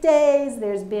 Paid sick days,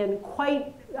 there's been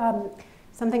quite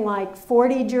something like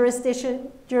 40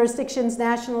 jurisdictions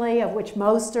nationally, of which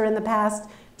most are in the past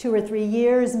 2 or 3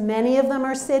 years. Many of them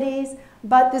are cities,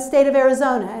 but the state of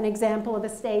Arizona, an example of a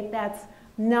state that's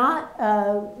not,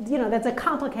 that's a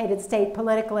complicated state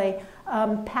politically,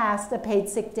 passed a paid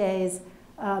sick days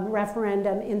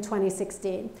referendum in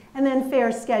 2016. And then fair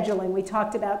scheduling. We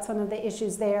talked about some of the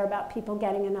issues there about people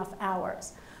getting enough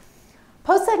hours.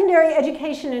 Post-secondary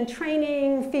education and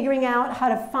training, figuring out how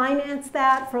to finance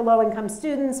that for low-income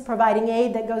students, providing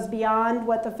aid that goes beyond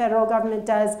what the federal government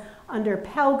does under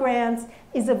Pell Grants,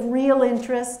 is of real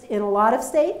interest in a lot of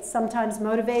states, sometimes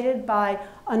motivated by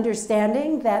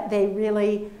understanding that they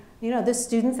really, the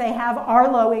students they have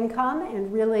are low income,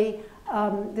 and really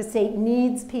the state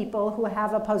needs people who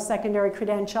have a post-secondary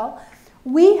credential.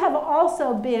 We have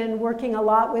also been working a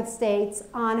lot with states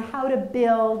on how to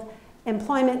build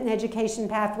employment and education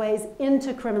pathways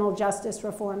into criminal justice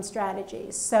reform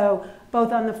strategies. So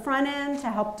both on the front end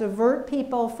to help divert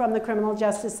people from the criminal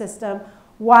justice system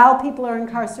while people are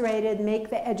incarcerated, make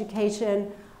the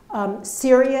education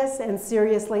serious and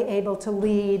seriously able to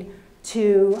lead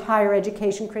to higher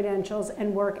education credentials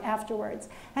and work afterwards.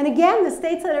 And again, the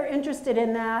states that are interested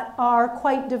in that are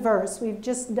quite diverse. We've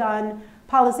just done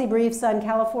policy briefs on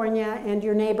California and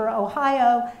your neighbor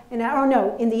Ohio,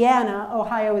 Indiana.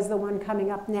 Ohio is the one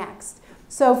coming up next.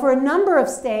 So for a number of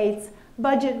states,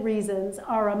 budget reasons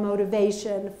are a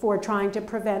motivation for trying to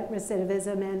prevent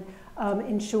recidivism and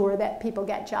ensure that people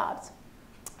get jobs.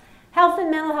 Health and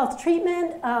mental health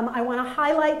treatment, I want to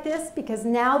highlight this because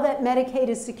now that Medicaid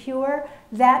is secure,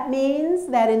 that means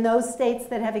that in those states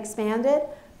that have expanded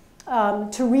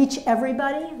to reach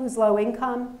everybody who's low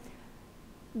income,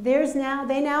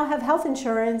 they now have health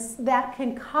insurance that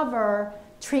can cover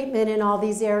treatment in all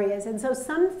these areas. And so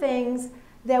some things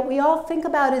that we all think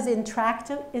about as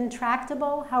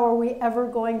intractable, how are we ever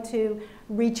going to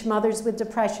reach mothers with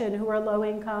depression who are low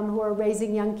income, who are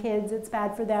raising young kids, it's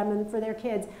bad for them and for their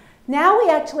kids. Now we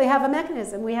actually have a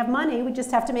mechanism. We have money, we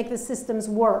just have to make the systems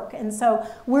work. And so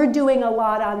we're doing a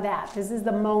lot on that. This is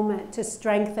the moment to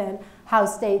strengthen how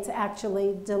states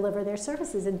actually deliver their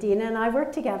services. And Dina and I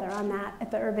work together on that at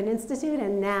the Urban Institute,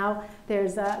 and now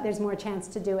there's more chance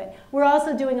to do it. We're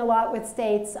also doing a lot with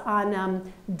states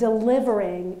on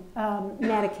delivering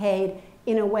Medicaid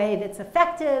in a way that's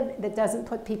effective, that doesn't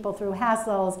put people through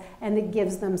hassles, and that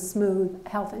gives them smooth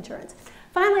health insurance.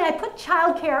 Finally, I put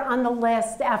childcare on the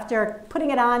list after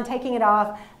putting it on, taking it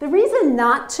off. The reason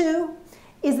not to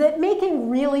is that making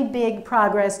really big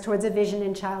progress towards a vision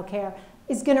in childcare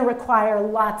is going to require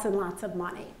lots and lots of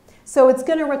money. So it's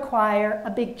going to require a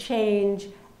big change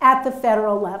at the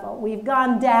federal level. We've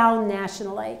gone down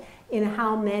nationally in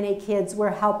how many kids we're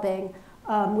helping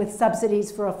with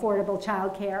subsidies for affordable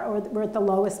childcare, or we're at the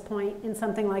lowest point in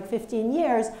something like 15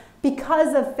 years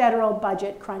because of federal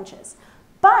budget crunches.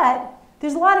 But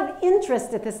there's a lot of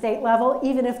interest at the state level,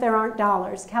 even if there aren't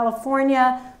dollars.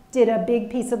 California did a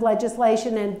big piece of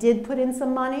legislation and did put in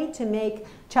some money to make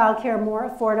childcare more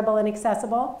affordable and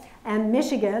accessible. And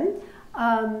Michigan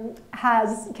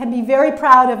can be very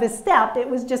proud of a step. It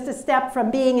was just a step from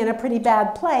being in a pretty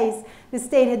bad place. The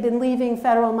state had been leaving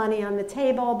federal money on the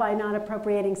table by not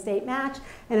appropriating state match,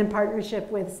 and in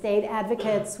partnership with state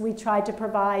advocates, we tried to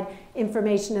provide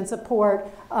information and support,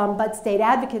 but state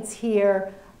advocates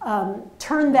here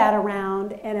turned that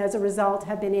around, and as a result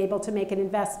have been able to make an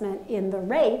investment in the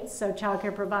rates. So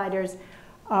childcare providers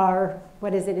are,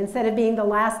 instead of being the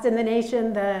last in the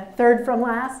nation, the third from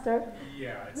last?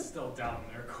 Yeah, it's still down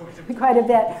there quite a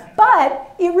bit.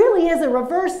 But it really is a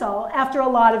reversal after a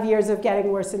lot of years of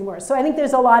getting worse and worse. So I think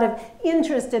there's a lot of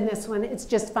interest in this one. It's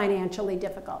just financially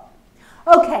difficult.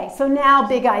 Okay, so now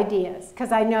big ideas,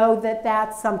 because I know that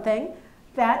that's something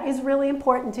that is really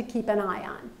important to keep an eye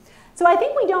on. So I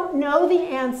think we don't know the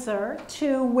answer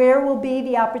to where will be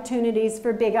the opportunities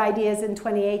for big ideas in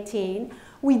 2018.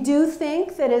 We do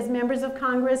think that as members of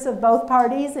Congress of both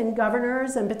parties and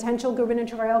governors and potential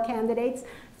gubernatorial candidates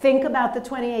think about the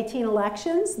 2018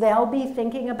 elections, they'll be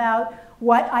thinking about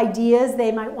what ideas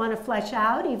they might want to flesh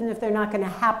out, even if they're not going to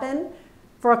happen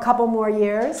for a couple more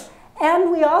years.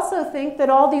 And we also think that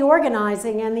all the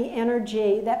organizing and the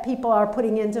energy that people are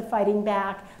putting into fighting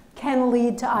back can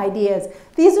lead to ideas.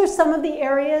 These are some of the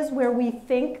areas where we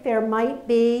think there might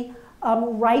be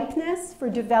ripeness for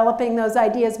developing those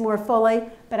ideas more fully,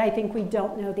 but I think we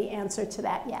don't know the answer to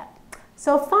that yet.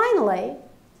 So finally,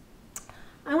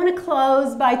 I want to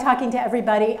close by talking to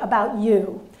everybody about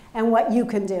you and what you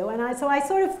can do. And so I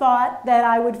sort of thought that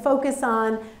I would focus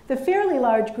on the fairly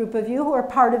large group of you who are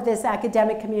part of this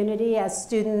academic community as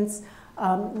students,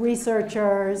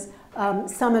 researchers,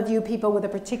 some of you people with a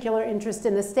particular interest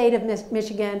in the state of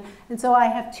Michigan. And so I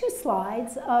have 2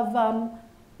 slides of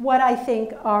what I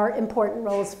think are important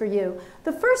roles for you.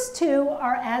 The first 2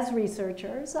 are as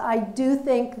researchers. I do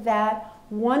think that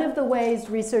one of the ways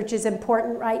research is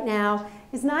important right now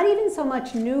is not even so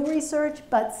much new research,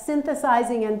 but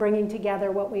synthesizing and bringing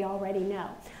together what we already know.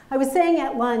 I was saying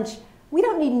at lunch, we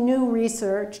don't need new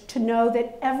research to know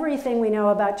that everything we know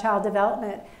about child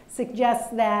development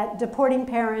suggests that deporting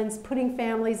parents, putting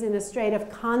families in a state of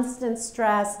constant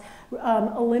stress,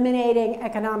 eliminating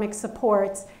economic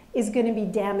supports is going to be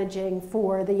damaging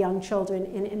for the young children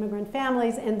in immigrant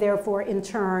families and therefore in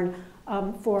turn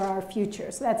for our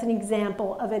future. So that's an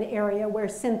example of an area where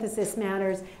synthesis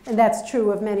matters, and that's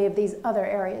true of many of these other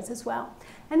areas as well.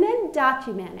 And then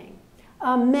documenting.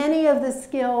 Many of the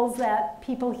skills that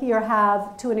people here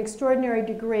have to an extraordinary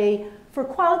degree for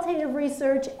qualitative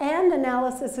research and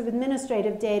analysis of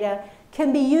administrative data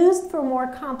can be used for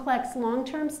more complex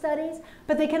long-term studies,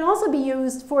 but they can also be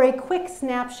used for a quick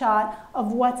snapshot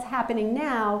of what's happening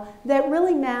now that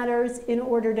really matters in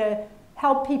order to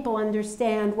help people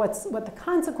understand what the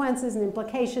consequences and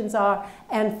implications are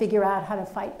and figure out how to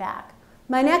fight back.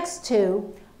 My next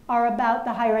 2 are about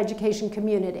the higher education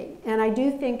community. And I do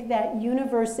think that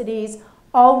universities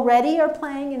already are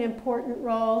playing an important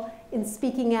role in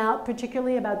speaking out,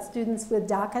 particularly about students with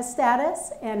DACA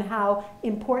status and how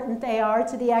important they are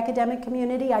to the academic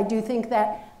community. I do think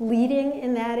that leading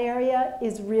in that area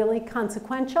is really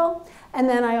consequential. And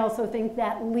then I also think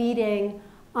that leading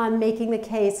on making the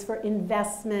case for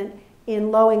investment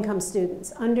in low-income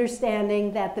students,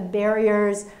 understanding that the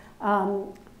barriers,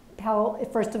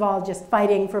 first of all, just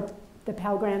fighting for the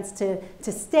Pell Grants to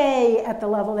stay at the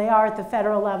level they are at the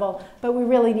federal level, but we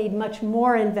really need much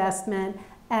more investment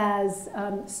as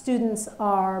students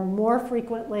are more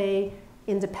frequently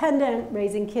independent,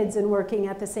 raising kids and working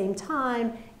at the same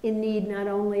time, in need not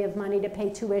only of money to pay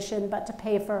tuition, but to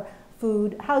pay for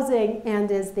food, housing,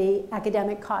 and as the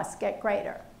academic costs get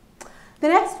greater. The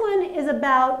next one is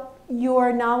about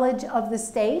your knowledge of the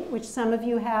state, which some of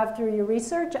you have through your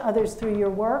research, others through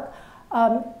your work.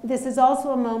 This is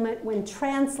also a moment when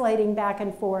translating back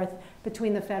and forth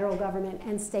between the federal government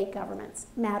and state governments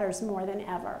matters more than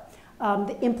ever.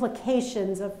 The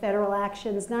implications of federal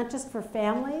actions, not just for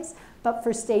families, but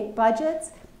for state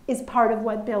budgets, is part of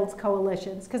what builds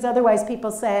coalitions. Because otherwise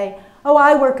people say, oh,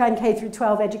 I work on K through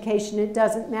 12 education, it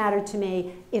doesn't matter to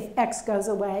me if X goes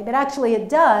away. But actually it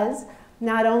does,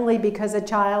 not only because a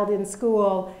child in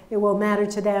school, it will matter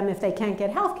to them if they can't get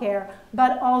health care,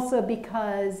 but also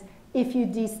because if you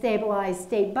destabilize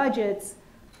state budgets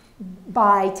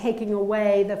by taking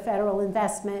away the federal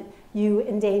investment, you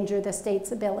endanger the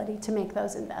state's ability to make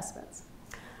those investments.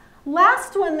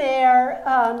 Last one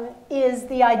there is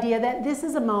the idea that this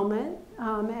is a moment.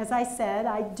 As I said,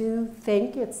 I do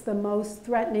think it's the most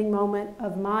threatening moment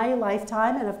of my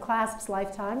lifetime and of CLASP's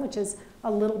lifetime, which is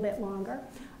a little bit longer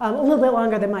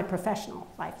than my professional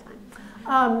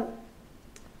lifetime.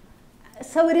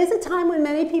 So it is a time when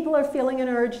many people are feeling an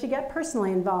urge to get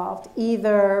personally involved,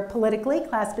 either politically.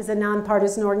 CLASP is a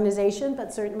nonpartisan organization,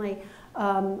 but certainly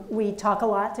we talk a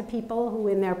lot to people who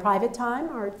in their private time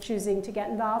are choosing to get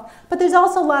involved. But there's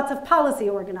also lots of policy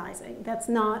organizing that's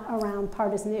not around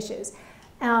partisan issues.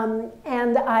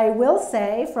 And I will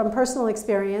say from personal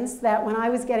experience that when I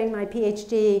was getting my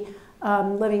PhD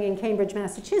living in Cambridge,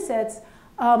 Massachusetts,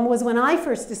 was when I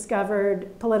first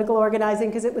discovered political organizing,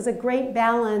 because it was a great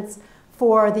balance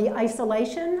for the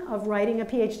isolation of writing a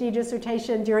PhD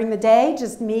dissertation during the day,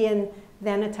 just me and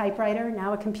then a typewriter,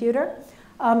 now a computer.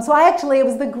 So it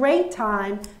was the great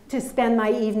time to spend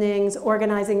my evenings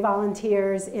organizing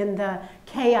volunteers in the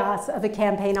chaos of a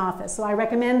campaign office. So I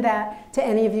recommend that to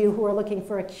any of you who are looking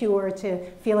for a cure to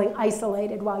feeling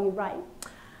isolated while you write.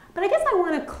 But I guess I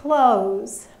want to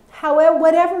close,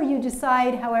 whatever you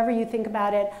decide, however you think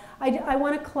about it, I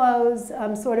want to close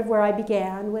sort of where I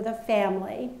began, with a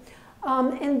family.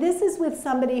 And this is with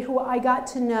somebody who I got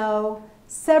to know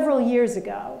several years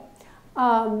ago.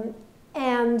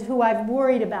 And who I've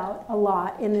worried about a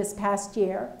lot in this past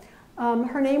year.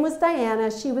 Her name was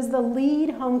Diana. She was the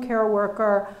lead home care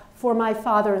worker for my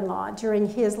father-in-law during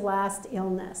his last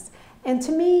illness. And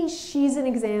to me, she's an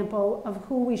example of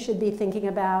who we should be thinking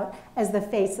about as the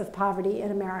face of poverty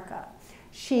in America.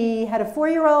 She had a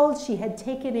 4-year-old. She had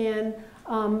taken in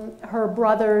her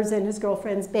brother's and his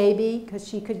girlfriend's baby, because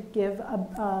she could give,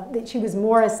 that she was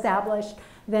more established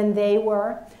than they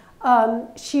were.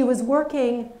 She was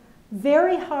working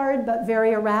very hard but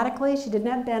very erratically. She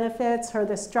didn't have benefits.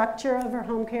 The structure of her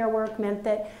home care work meant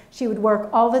that she would work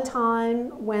all the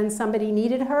time when somebody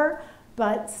needed her,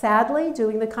 but sadly,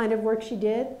 doing the kind of work she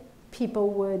did, people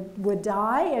would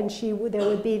die, and there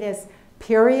would be this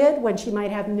period when she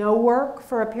might have no work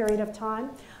for a period of time.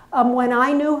 When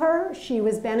I knew her, she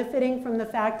was benefiting from the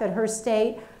fact that her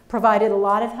state provided a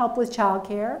lot of help with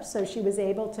childcare, so she was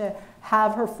able to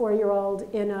have her 4-year-old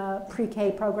in a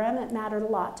pre-K program. It mattered a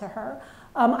lot to her.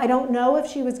 I don't know if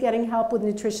she was getting help with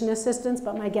nutrition assistance,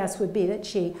 but my guess would be that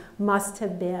she must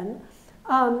have been.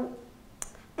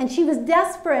 And she was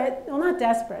desperate, well, not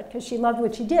desperate, because she loved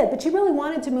what she did, but she really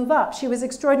wanted to move up. She was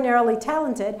extraordinarily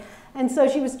talented, and so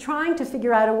she was trying to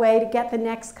figure out a way to get the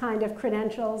next kind of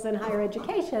credentials in higher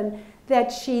education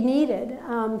that she needed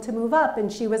to move up.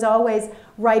 And she was always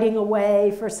writing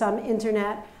away for some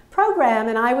internet program,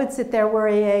 and I would sit there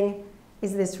worrying,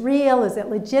 is this real? Is it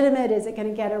legitimate? Is it going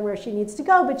to get her where she needs to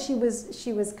go? But she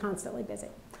was constantly busy.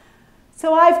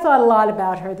 So I've thought a lot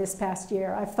about her this past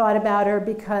year. I've thought about her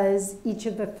because each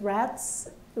of the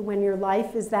threats, when your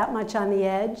life is that much on the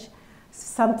edge,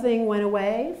 something went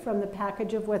away from the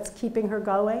package of what's keeping her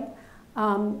going.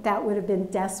 That would have been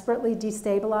desperately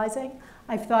destabilizing.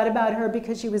 I've thought about her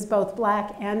because she was both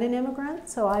black and an immigrant,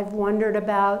 so I've wondered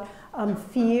about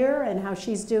fear and how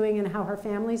she's doing and how her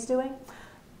family's doing.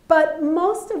 But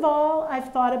most of all,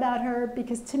 I've thought about her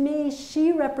because to me,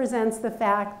 she represents the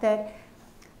fact that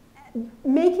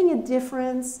making a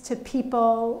difference to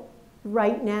people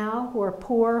right now who are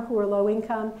poor, who are low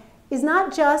income, is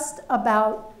not just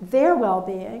about their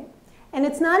well-being, and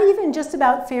it's not even just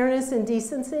about fairness and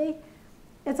decency.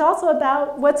 It's also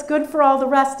about what's good for all the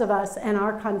rest of us and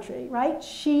our country, right?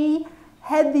 She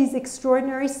had these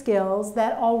extraordinary skills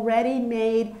that already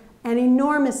made an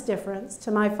enormous difference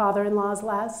to my father-in-law's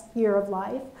last year of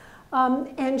life.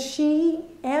 And she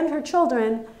and her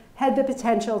children had the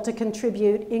potential to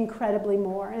contribute incredibly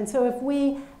more. And so if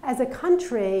we, as a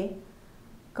country,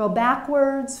 go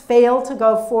backwards, fail to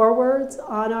go forwards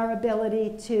on our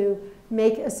ability to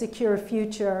make a secure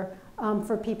future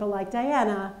for people like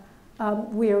Diana,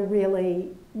 we're really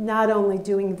not only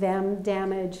doing them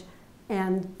damage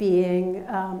and being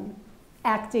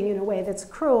acting in a way that's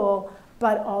cruel,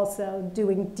 but also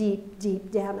doing deep,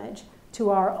 deep damage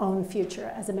to our own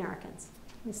future as Americans.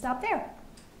 Let me stop there.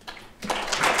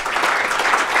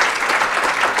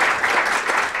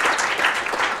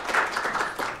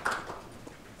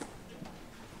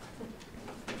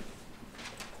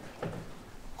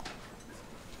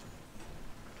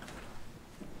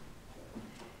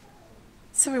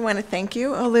 So we want to thank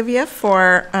you, Olivia,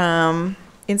 for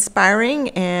inspiring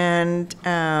and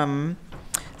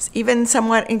even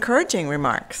somewhat encouraging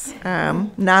remarks.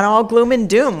 Not all gloom and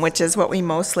doom, which is what we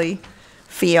mostly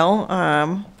feel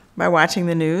by watching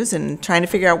the news and trying to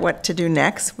figure out what to do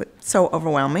next. It's so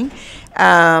overwhelming.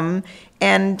 And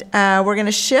we're going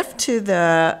to shift to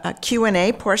the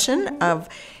Q&A portion of,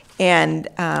 and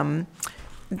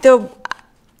though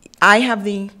I have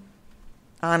the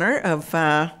honor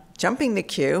of jumping the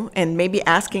queue and maybe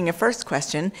asking a first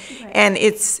question, right. And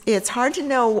it's hard to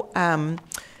know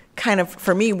kind of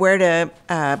for me where to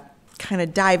kind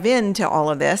of dive into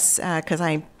all of this because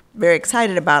I'm very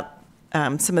excited about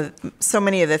so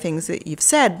many of the things that you've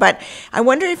said. But I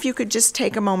wonder if you could just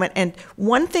take a moment, and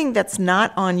one thing that's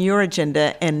not on your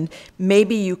agenda, and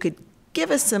maybe you could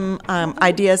give us some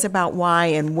ideas about why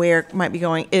and where it might be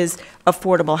going, is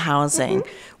affordable housing,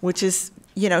 which is,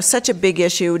 you know, such a big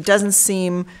issue. It doesn't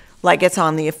seem like it's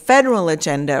on the federal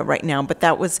agenda right now, but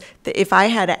that was, if I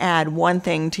had to add one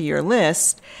thing to your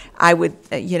list, I would,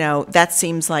 you know, that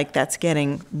seems like that's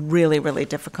getting really, really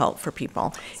difficult for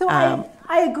people. So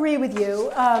I agree with you,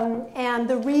 and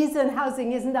the reason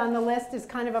housing isn't on the list is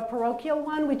kind of a parochial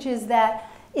one, which is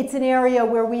that it's an area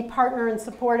where we partner and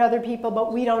support other people,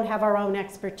 but we don't have our own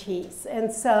expertise.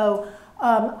 And so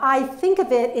I think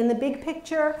of it in the big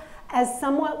picture as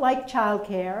somewhat like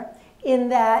childcare, in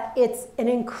that it's an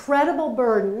incredible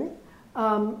burden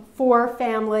for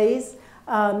families.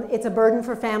 It's a burden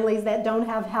for families that don't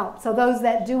have help. So those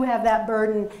that do have that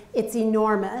burden, it's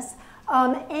enormous.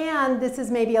 And this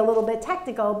is maybe a little bit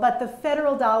technical, but the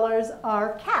federal dollars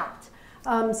are capped.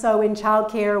 So in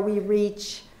childcare, we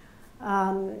reach,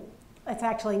 it's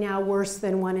actually now worse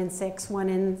than 1 in 6, 1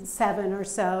 in 7 or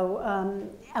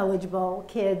so eligible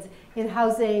kids. In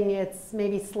housing, it's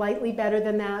maybe slightly better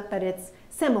than that, but it's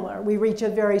similar. We reach a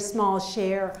very small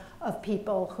share of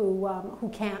people who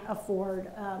can't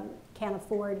afford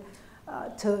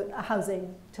to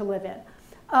housing to live in.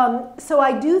 So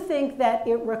I do think that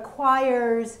it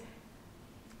requires,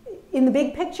 in the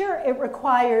big picture, it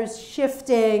requires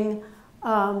shifting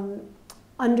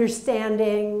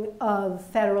understanding of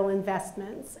federal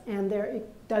investments, and it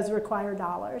does require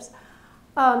dollars.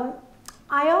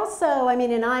 I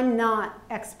mean, and I'm not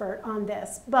expert on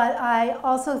this, but I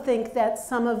also think that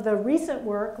some of the recent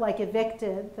work, like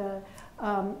Evicted, the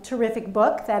terrific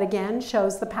book that again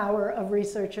shows the power of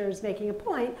researchers making a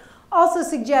point, also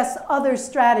suggests other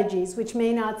strategies which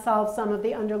may not solve some of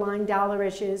the underlying dollar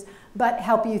issues, but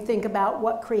help you think about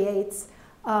what creates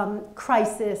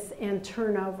crisis and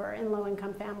turnover in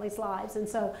low-income families' lives. And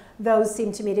so those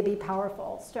seem to me to be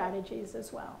powerful strategies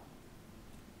as well.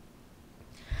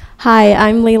 Hi,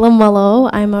 I'm Layla Mullo.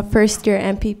 I'm a first-year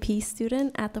MPP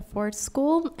student at the Ford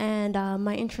School, and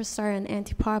my interests are in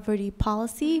anti-poverty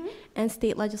policy and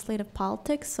state legislative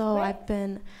politics. So I've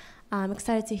been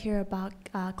excited to hear about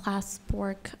class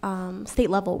work,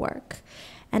 state-level work.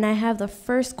 And I have the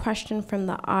first question from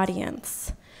the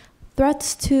audience.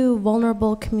 Threats to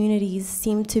vulnerable communities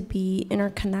seem to be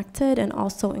interconnected and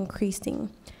also increasing.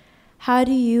 How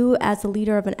do you, as a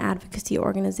leader of an advocacy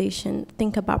organization,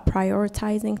 think about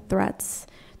prioritizing threats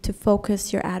to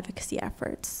focus your advocacy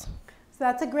efforts? So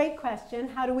that's a great question.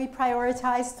 How do we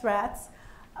prioritize threats?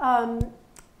 And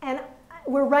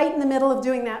we're right in the middle of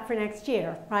doing that for next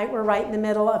year, right? We're right in the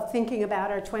middle of thinking about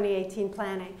our 2018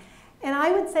 planning. And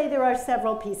I would say there are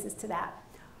several pieces to that.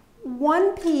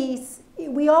 One piece,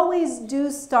 we always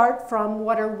do start from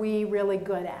what are we really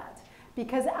good at?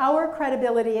 Because our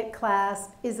credibility at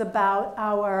CLASP is about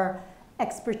our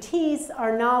expertise,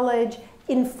 our knowledge,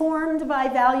 informed by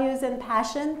values and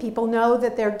passion. People know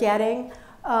that they're getting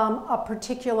a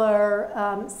particular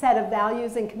set of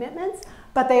values and commitments,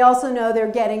 but they also know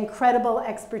they're getting credible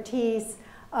expertise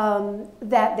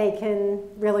that they can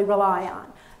really rely on.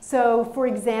 So, for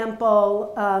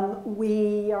example,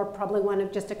 we are probably one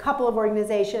of just a couple of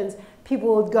organizations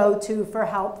people would go to for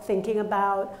help thinking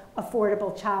about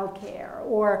affordable childcare,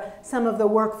 or some of the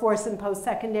workforce and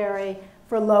post-secondary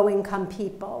for low-income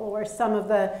people, or some of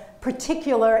the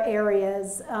particular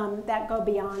areas that go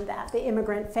beyond that, the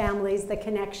immigrant families, the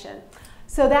connection.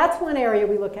 So that's one area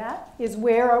we look at, is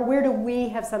where do we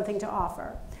have something to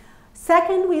offer.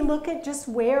 Second, we look at just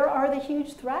where are the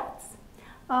huge threats.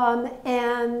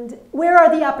 And where are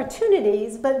the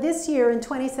opportunities? But this year in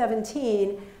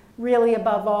 2017, really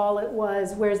above all, it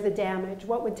was where's the damage?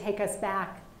 What would take us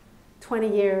back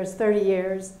 20 years, 30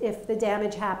 years if the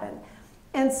damage happened?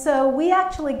 And so we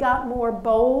actually got more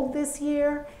bold this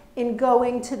year in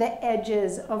going to the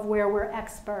edges of where we're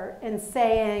expert and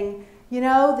saying, you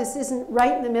know, this isn't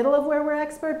right in the middle of where we're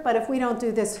expert, but if we don't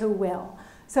do this, who will?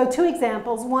 So two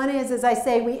examples. One is, as I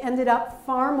say, we ended up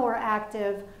far more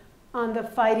active on the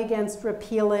fight against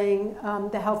repealing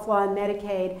the health law and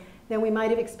Medicaid than we might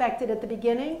have expected at the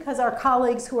beginning, because our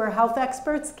colleagues who are health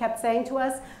experts kept saying to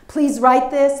us, please write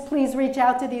this, please reach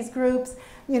out to these groups.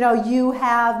 You know, you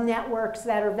have networks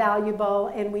that are valuable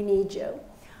and we need you.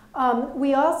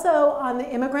 We also, on the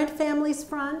immigrant families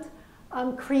front,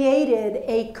 created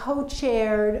a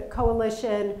co-chaired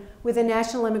coalition with the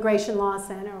National Immigration Law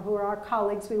Center, who are our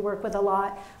colleagues we work with a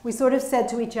lot. We sort of said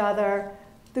to each other,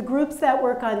 the groups that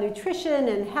work on nutrition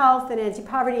and health and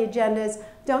anti-poverty agendas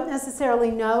don't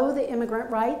necessarily know the immigrant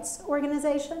rights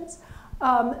organizations.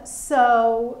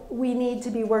 So we need to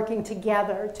be working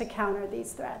together to counter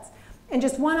these threats. And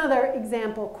just one other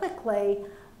example quickly,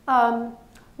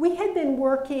 we had been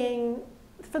working,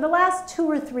 for the last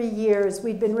 2 or 3 years,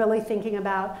 we'd been really thinking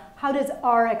about how does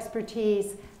our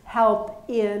expertise help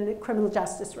in criminal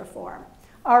justice reform.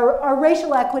 Our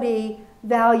racial equity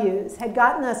values had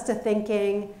gotten us to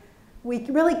thinking we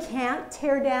really can't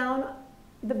tear down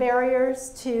the barriers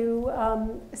to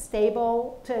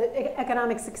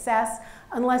economic success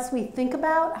unless we think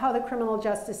about how the criminal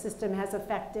justice system has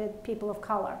affected people of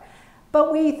color.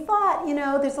 But we thought, you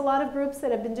know, there's a lot of groups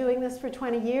that have been doing this for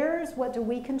 20 years. What do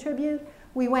we contribute?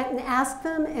 We went and asked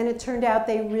them, and it turned out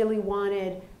they really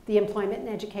wanted the employment and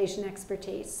education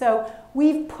expertise. So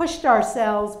we've pushed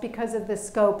ourselves because of the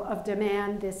scope of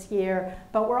demand this year,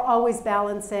 but we're always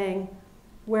balancing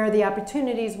where are the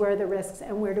opportunities, where are the risks,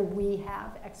 and where do we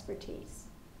have expertise.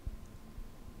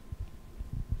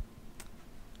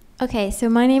 Okay, so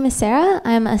my name is Sarah.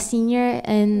 I'm a senior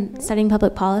in studying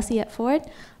public policy at Ford.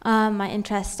 My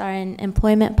interests are in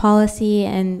employment policy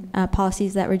and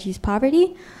policies that reduce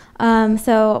poverty.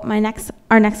 So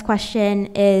our next question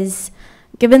is,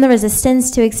 given the resistance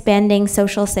to expanding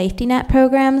social safety net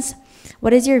programs,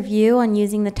 what is your view on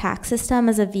using the tax system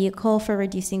as a vehicle for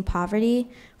reducing poverty?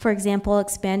 For example,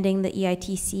 expanding the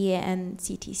EITC and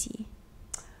CTC.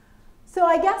 So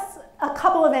I guess a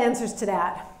couple of answers to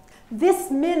that.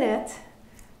 This minute,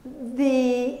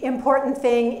 the important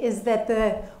thing is that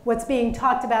what's being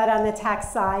talked about on the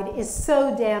tax side is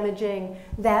so damaging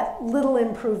that little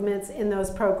improvements in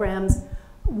those programs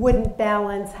wouldn't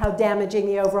balance how damaging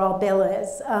the overall bill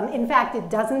is. In fact, it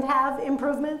doesn't have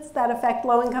improvements that affect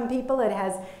low-income people. It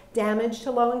has damage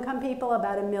to low-income people.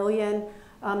 About 1 million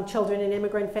children in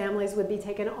immigrant families would be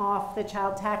taken off the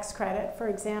child tax credit, for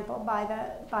example,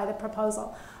 by the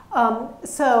proposal.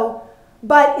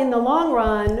 But in the long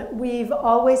run, we've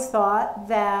always thought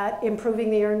that improving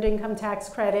the earned income tax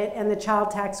credit and the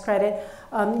child tax credit,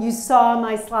 you saw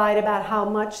my slide about how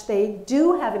much they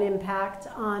do have an impact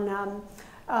on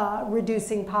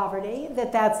reducing poverty,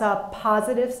 that's a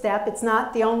positive step. It's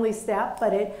not the only step,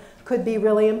 but it could be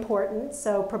really important.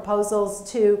 So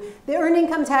proposals to the earned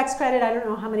income tax credit, I don't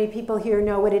know how many people here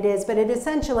know what it is, but it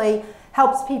essentially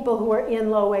helps people who are in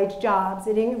low-wage jobs.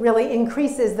 It really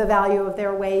increases the value of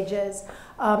their wages.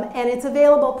 And it's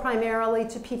available primarily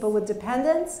to people with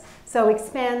dependents. So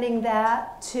expanding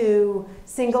that to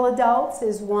single adults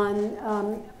is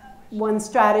one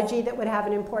strategy that would have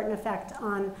an important effect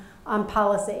on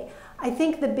policy. I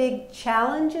think the big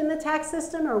challenge in the tax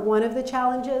system, or one of the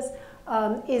challenges,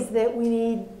 is that we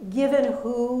need, given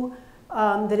who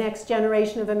the next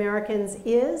generation of Americans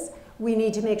is, we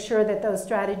need to make sure that those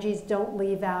strategies don't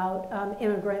leave out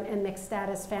immigrant and mixed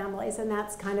status families. And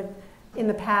that's kind of, in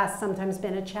the past, sometimes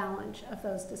been a challenge of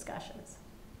those discussions.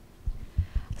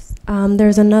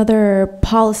 There's another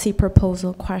policy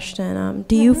proposal question.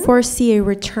 Do you foresee a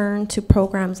return to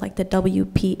programs like the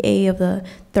WPA of the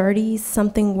 30s,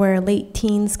 something where late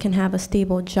teens can have a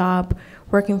stable job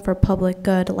working for public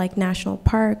good like national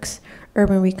parks,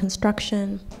 urban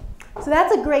reconstruction? So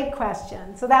that's a great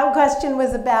question. So that question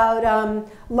was about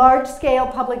large-scale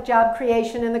public job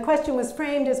creation, and the question was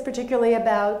framed as particularly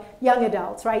about young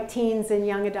adults, right? Teens and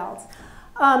young adults.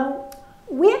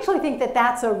 We actually think that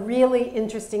that's a really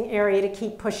interesting area to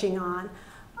keep pushing on.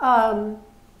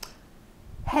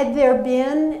 Had there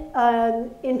been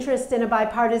an interest in a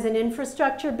bipartisan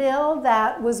infrastructure bill,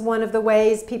 that was one of the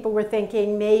ways people were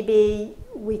thinking maybe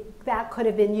that could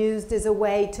have been used as a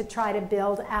way to try to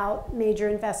build out major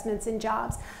investments in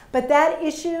jobs. But that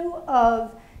issue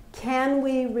of can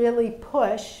we really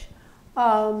push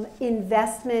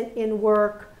investment in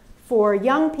work for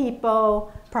young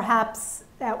people, perhaps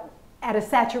at a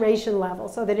saturation level,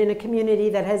 so that in a community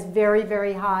that has very,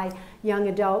 very high young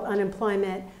adult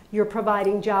unemployment, you're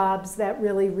providing jobs that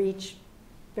really reach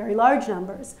very large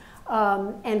numbers,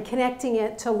 and connecting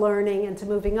it to learning and to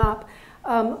moving up.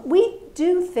 We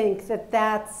do think that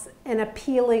that's an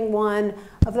appealing one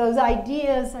of those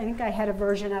ideas. I think I had a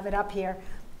version of it up here.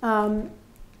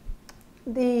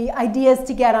 The ideas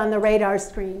to get on the radar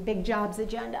screen, big jobs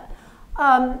agenda.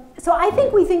 So I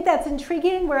think we think that's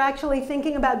intriguing. We're actually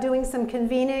thinking about doing some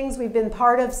convenings. We've been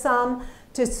part of some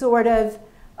to sort of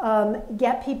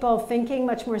get people thinking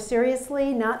much more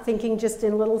seriously, not thinking just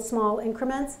in little small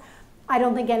increments. I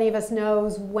don't think any of us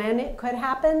knows when it could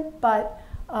happen, but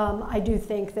I do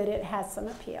think that it has some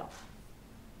appeal.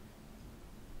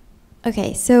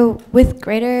 Okay, so with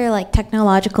greater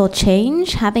technological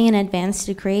change, having an advanced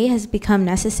degree has become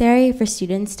necessary for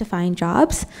students to find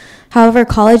jobs. However,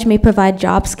 college may provide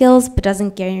job skills but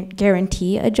doesn't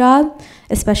guarantee a job,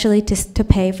 especially to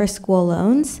pay for school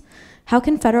loans. How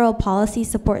can federal policy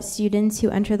support students who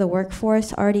enter the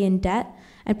workforce already in debt,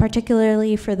 and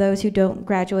particularly for those who don't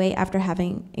graduate after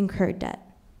having incurred debt?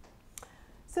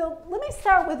 So let me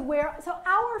start with so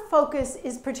our focus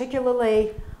is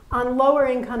particularly on lower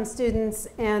income students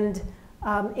and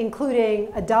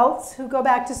including adults who go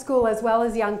back to school as well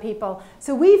as young people.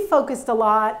 So we've focused a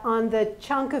lot on the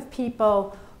chunk of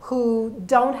people who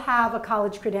don't have a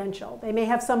college credential. They may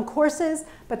have some courses,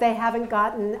 but they haven't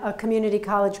gotten a community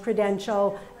college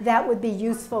credential that would be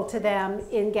useful to them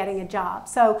in getting a job.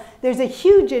 So there's a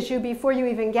huge issue before you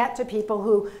even get to people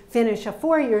who finish a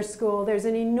four-year school. There's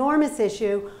an enormous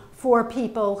issue for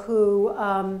people who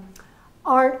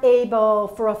aren't able,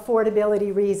 for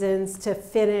affordability reasons, to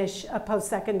finish a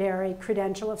post-secondary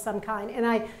credential of some kind. And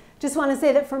I just want to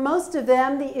say that for most of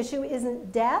them, the issue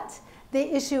isn't debt.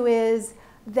 The issue is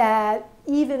that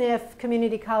even if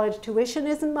community college tuition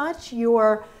isn't much,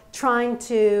 you're trying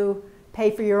to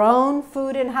pay for your own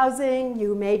food and housing,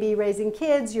 you may be raising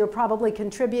kids, you're probably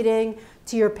contributing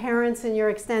to your parents and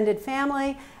your extended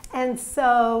family. And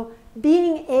so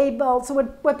being able, so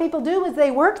what people do is they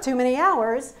work too many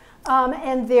hours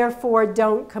and therefore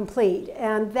don't complete.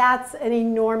 And that's an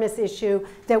enormous issue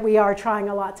that we are trying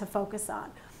a lot to focus on.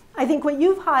 I think what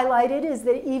you've highlighted is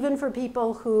that even for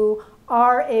people who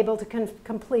are able to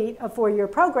complete a 4-year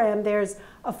program, there's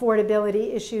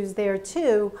affordability issues there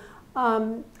too.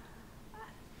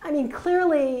 I mean,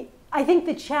 clearly, I think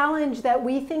the challenge that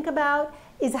we think about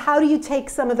is how do you take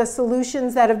some of the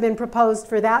solutions that have been proposed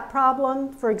for that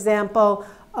problem, for example,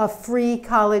 a free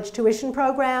college tuition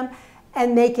program,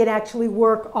 and make it actually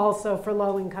work also for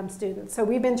low-income students. So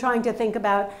we've been trying to think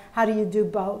about how do you do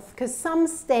both, because some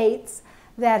states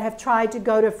that have tried to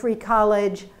go to free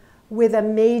college with a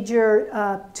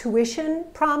major tuition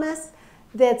promise,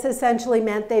 that's essentially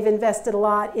meant they've invested a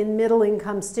lot in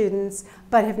middle-income students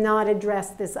but have not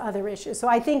addressed this other issue. So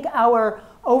I think our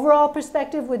overall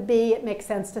perspective would be it makes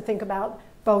sense to think about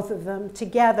both of them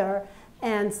together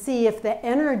and see if the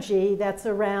energy that's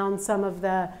around some of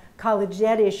the college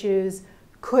debt issues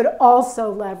could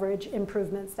also leverage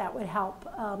improvements that would help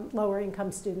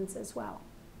lower-income students as well.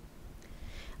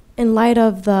 In light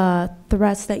of the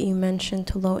threats that you mentioned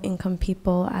to low-income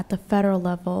people at the federal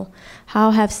level,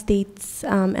 how have states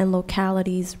and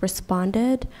localities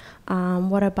responded?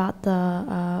 What about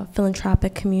the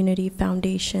philanthropic community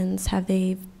foundations? Have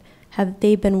they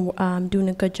been doing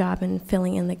a good job in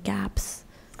filling in the gaps?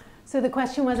 So the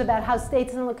question was about how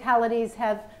states and localities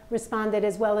have responded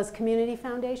as well as community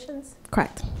foundations?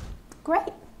 Correct. Great.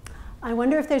 I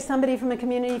wonder if there's somebody from a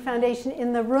community foundation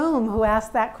in the room who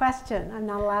asked that question. I'm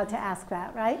not allowed to ask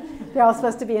that, right? They're all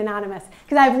supposed to be anonymous.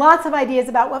 Because I have lots of ideas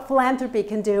about what philanthropy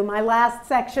can do. My last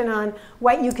section on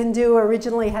what you can do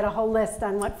originally had a whole list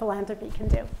on what philanthropy can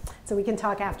do. So we can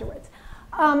talk afterwards.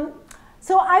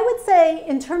 So I would say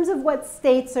in terms of what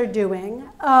states are doing,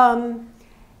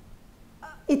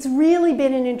 it's really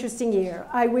been an interesting year.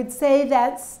 I would say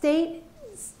that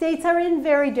states are in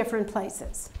very different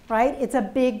places. Right? It's a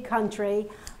big country.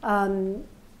 The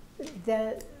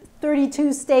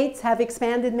 32 states have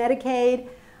expanded Medicaid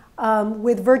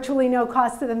with virtually no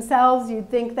cost to themselves. You'd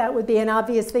think that would be an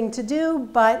obvious thing to do,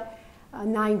 but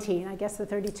 19, I guess the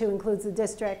 32 includes the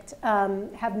district,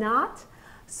 have not.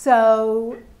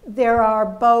 So there are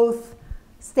both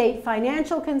state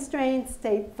financial constraints,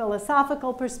 state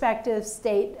philosophical perspectives,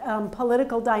 state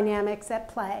political dynamics at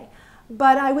play.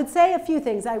 But I would say a few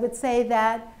things. I would say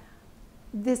that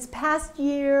this past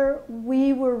year,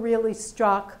 we were really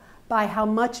struck by how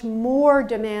much more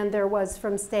demand there was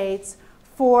from states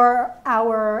for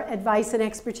our advice and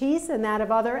expertise and that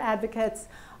of other advocates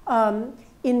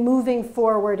in moving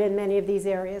forward in many of these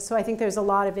areas. So I think there's a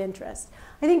lot of interest.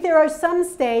 I think there are some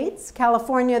states,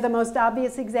 California the most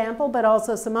obvious example, but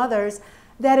also some others,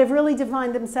 that have really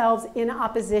defined themselves in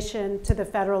opposition to the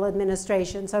federal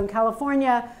administration. So in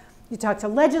California, you talk to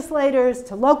legislators,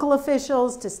 to local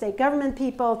officials, to state government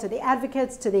people, to the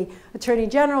advocates, to the Attorney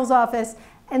General's office,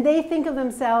 and they think of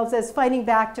themselves as fighting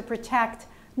back to protect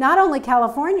not only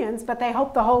Californians, but they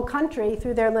hope the whole country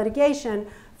through their litigation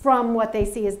from what they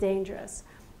see as dangerous.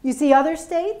 You see other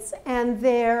states, and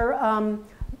they're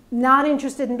not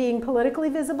interested in being politically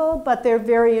visible, but they're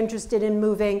very interested in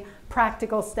moving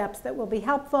practical steps that will be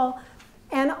helpful.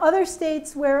 And other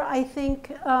states where I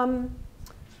think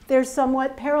they're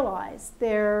somewhat paralyzed.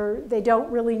 They don't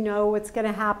really know what's going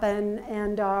to happen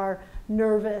and are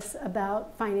nervous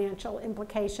about financial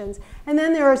implications. And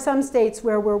then there are some states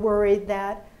where we're worried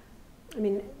that,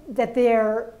 that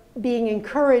they're being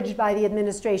encouraged by the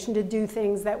administration to do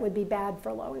things that would be bad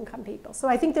for low-income people. So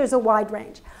I think there's a wide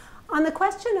range. On the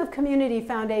question of community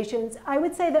foundations, I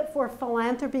would say that for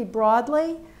philanthropy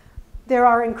broadly, there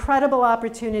are incredible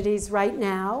opportunities right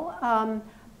now,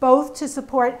 both to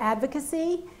support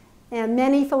advocacy. And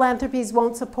many philanthropies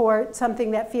won't support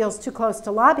something that feels too close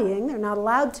to lobbying. They're not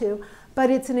allowed to. But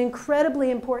it's an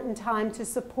incredibly important time to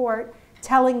support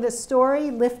telling the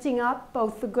story, lifting up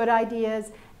both the good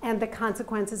ideas and the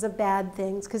consequences of bad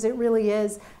things, because it really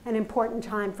is an important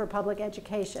time for public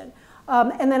education.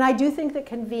 And then I do think that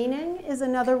convening is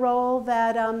another role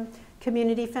that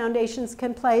community foundations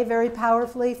can play very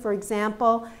powerfully. For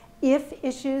example, if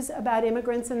issues about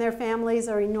immigrants and their families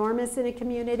are enormous in a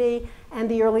community and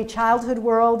the early childhood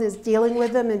world is dealing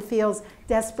with them and feels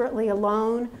desperately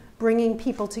alone, bringing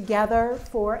people together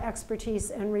for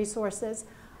expertise and resources.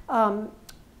 And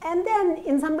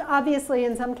then obviously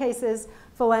in some cases,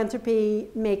 philanthropy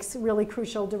makes really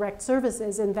crucial direct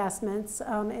services investments,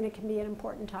 and it can be an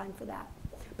important time for that.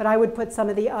 But I would put some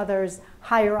of the others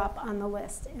higher up on the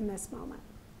list in this moment.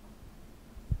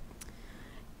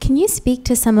 Can you speak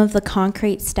to some of the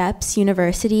concrete steps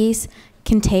universities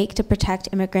can take to protect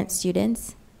immigrant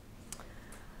students?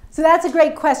 So that's a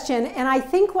great question, and I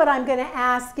think what I'm going to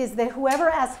ask is that whoever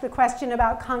asks the question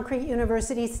about concrete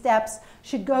university steps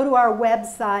should go to our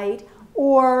website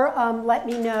or let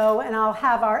me know, and I'll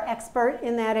have our expert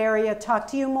in that area talk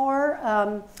to you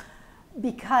more.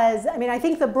 Because, I mean, I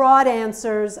think the broad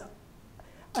answers,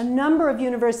 a number of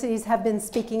universities have been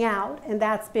speaking out, and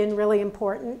that's been really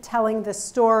important, telling the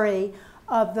story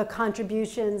of the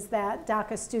contributions that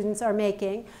DACA students are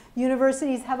making.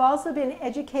 Universities have also been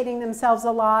educating themselves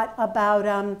a lot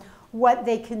about what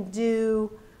they can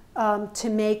do to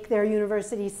make their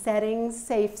university settings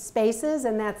safe spaces,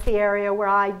 and that's the area where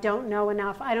I don't know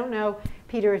enough. I don't know,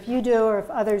 Peter, if you do or if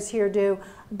others here do,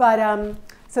 but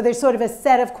so there's sort of a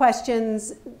set of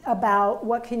questions about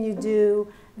what can you do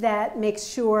that makes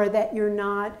sure that you're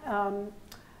not,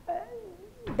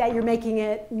 that you're making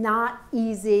it not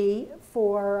easy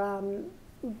for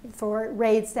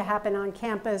raids to happen on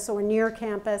campus or near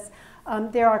campus.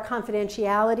 There are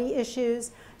confidentiality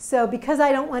issues. So because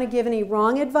I don't want to give any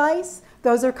wrong advice,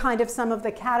 those are kind of some of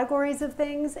the categories of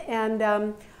things.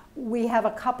 And we have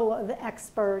a couple of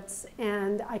experts,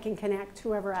 and I can connect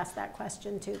whoever asked that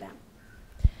question to them.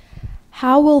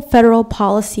 How will federal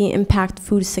policy impact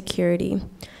food security?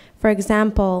 For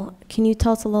example, can you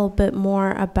tell us a little bit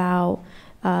more about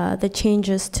the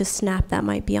changes to SNAP that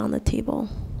might be on the table?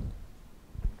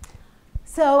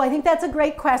 So I think that's a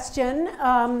great question,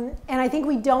 and I think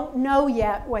we don't know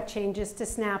yet what changes to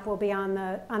SNAP will be on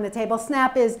the table.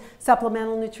 SNAP is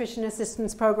Supplemental Nutrition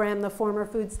Assistance Program, the former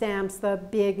food stamps, the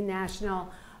big national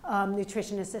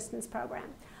nutrition assistance program.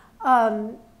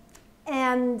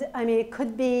 And I mean, it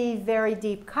could be very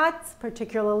deep cuts,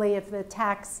 particularly if the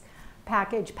tax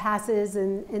package passes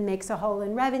and makes a hole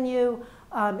in revenue.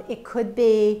 It could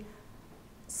be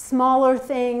smaller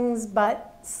things,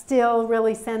 but still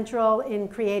really central in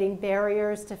creating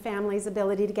barriers to families'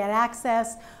 ability to get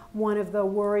access. One of the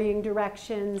worrying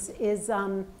directions is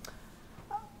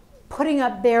putting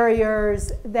up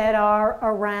barriers that are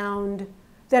around,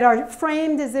 that are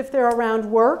framed as if they're around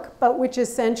work, but which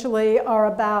essentially are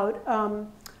about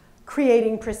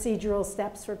creating procedural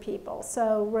steps for people.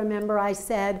 So remember I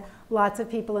said lots of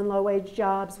people in low-wage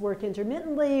jobs work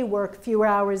intermittently, work fewer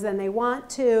hours than they want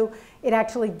to. It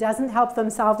actually doesn't help them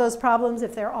solve those problems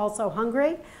if they're also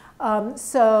hungry.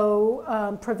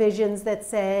 Provisions that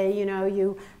say, you know,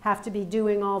 you have to be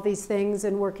doing all these things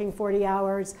and working 40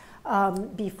 hours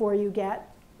before you get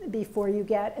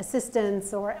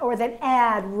assistance, or that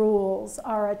add rules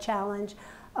are a challenge.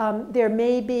 There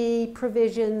may be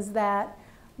provisions that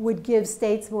would give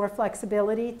states more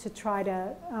flexibility to try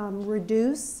to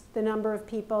reduce the number of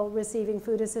people receiving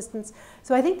food assistance.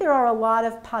 So I think there are a lot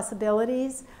of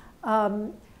possibilities,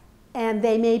 and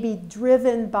they may be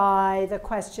driven by the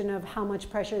question of how much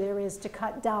pressure there is to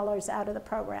cut dollars out of the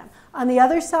program. On the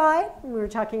other side, we were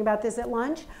talking about this at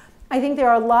lunch, I think there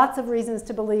are lots of reasons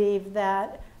to believe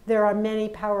that there are many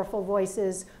powerful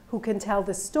voices who can tell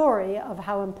the story of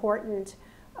how important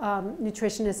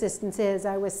nutrition assistance is.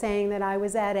 I was saying that I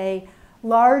was at a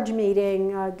large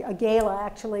meeting, a gala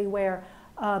actually, where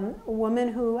a woman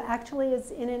who actually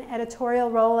is in an editorial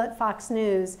role at Fox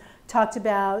News talked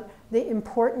about the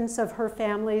importance of her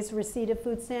family's receipt of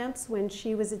food stamps when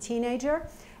she was a teenager.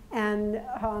 And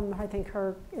I think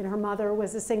her mother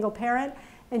was a single parent.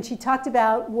 And she talked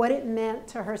about what it meant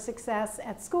to her success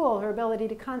at school, her ability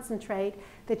to concentrate,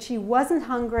 that she wasn't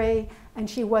hungry and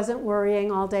she wasn't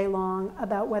worrying all day long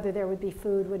about whether there would be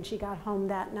food when she got home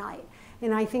that night.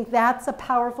 And I think that's a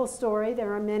powerful story.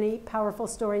 There are many powerful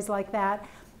stories like that.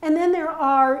 And then there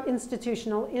are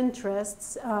institutional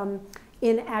interests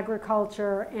in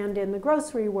agriculture and in the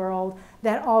grocery world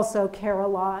that also care a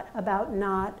lot about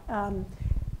not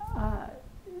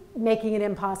making it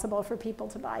impossible for people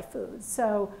to buy food.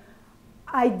 So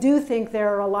I do think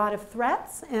there are a lot of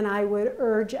threats, and I would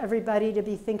urge everybody to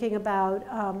be thinking about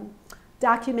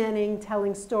documenting,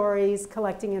 telling stories,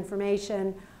 collecting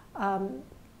information,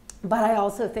 but I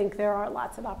also think there are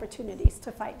lots of opportunities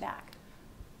to fight back.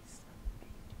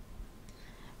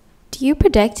 Do you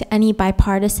predict any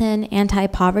bipartisan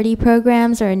anti-poverty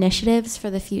programs or initiatives for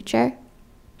the future?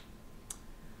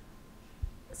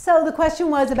 So the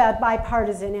question was about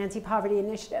bipartisan anti-poverty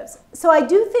initiatives. So I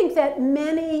do think that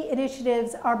many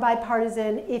initiatives are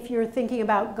bipartisan if you're thinking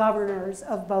about governors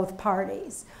of both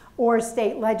parties or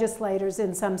state legislators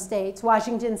in some states.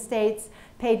 Washington State's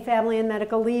paid family and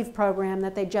medical leave program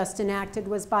that they just enacted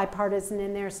was bipartisan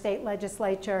in their state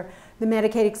legislature. The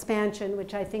Medicaid expansion,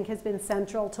 which I think has been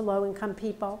central to low-income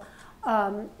people,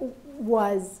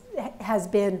 has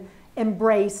been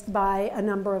embraced by a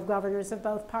number of governors of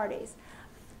both parties.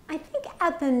 I think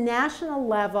at the national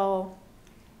level,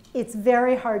 it's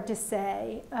very hard to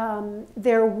say.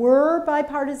 There were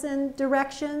bipartisan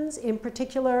directions, in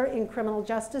particular in criminal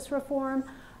justice reform,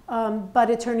 but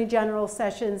Attorney General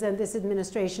Sessions and this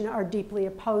administration are deeply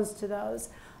opposed to those.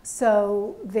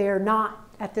 So they're not,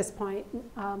 at this point,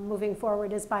 moving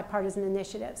forward as bipartisan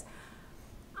initiatives.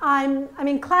 I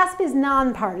mean, CLASP is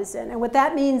nonpartisan, and what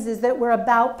that means is that we're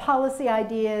about policy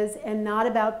ideas and not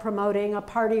about promoting a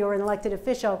party or an elected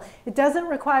official. It doesn't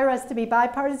require us to be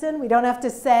bipartisan. We don't have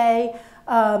to say,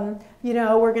 you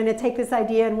know, we're going to take this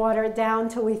idea and water it down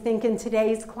till we think in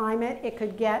today's climate it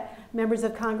could get members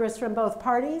of Congress from both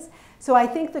parties. So I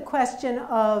think the question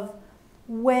of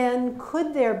when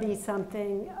could there be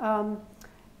something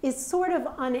is sort of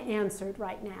unanswered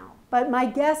right now. But my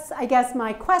guess, I guess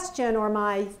my question or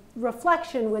my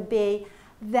reflection would be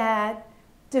that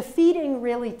defeating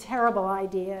really terrible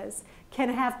ideas can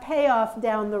have payoff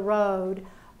down the road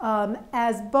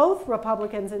as both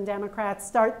Republicans and Democrats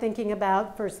start thinking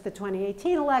about first the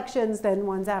 2018 elections, then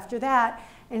ones after that,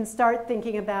 and start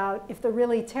thinking about if the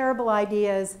really terrible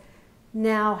ideas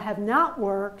now have not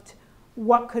worked,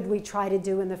 what could we try to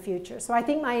do in the future? So I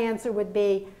think my answer would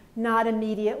be not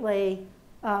immediately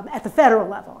at the federal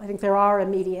level. I think there are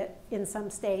immediate in some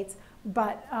states,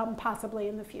 but possibly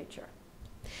in the future.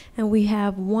 And we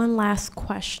have one last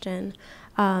question,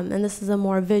 and this is a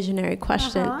more visionary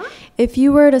question. If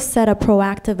you were to set a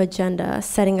proactive agenda,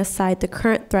 setting aside the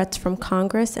current threats from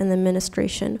Congress and the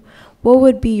administration, what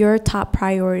would be your top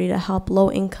priority to help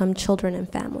low-income children and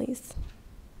families?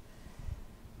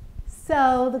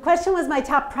 So the question was my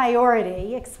top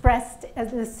priority, expressed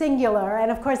as a singular. And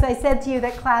of course, I said to you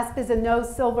that CLASP is a no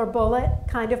silver bullet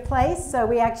kind of place, so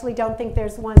we actually don't think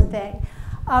there's one thing.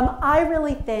 I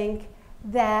really think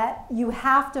that you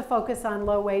have to focus on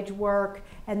low-wage work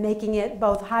and making it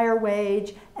both higher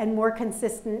wage and more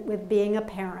consistent with being a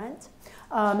parent.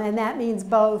 And that means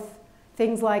both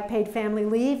things like paid family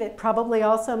leave. It probably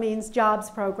also means jobs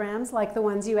programs like the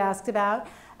ones you asked about.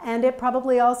 And it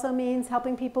probably also means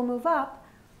helping people move up.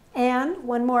 And,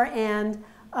 one more and,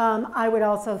 I would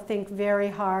also think very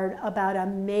hard about a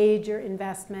major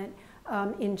investment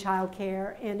in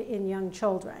childcare and in young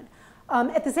children.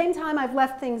 At the same time, I've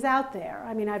left things out there.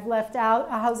 I mean, I've left out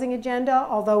a housing agenda,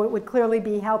 although it would clearly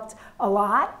be helped a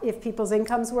lot if people's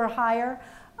incomes were higher.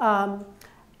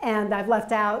 And I've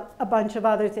left out a bunch of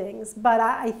other things. But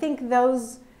I think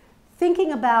those,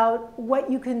 thinking about what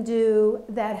you can do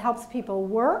that helps people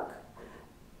work,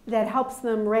 that helps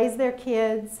them raise their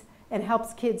kids and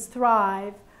helps kids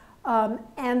thrive,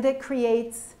 and that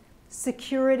creates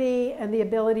security and the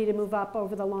ability to move up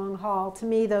over the long haul. To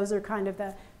me, those are kind of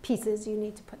the pieces you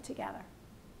need to put together.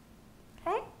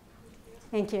 Okay?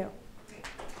 Thank you.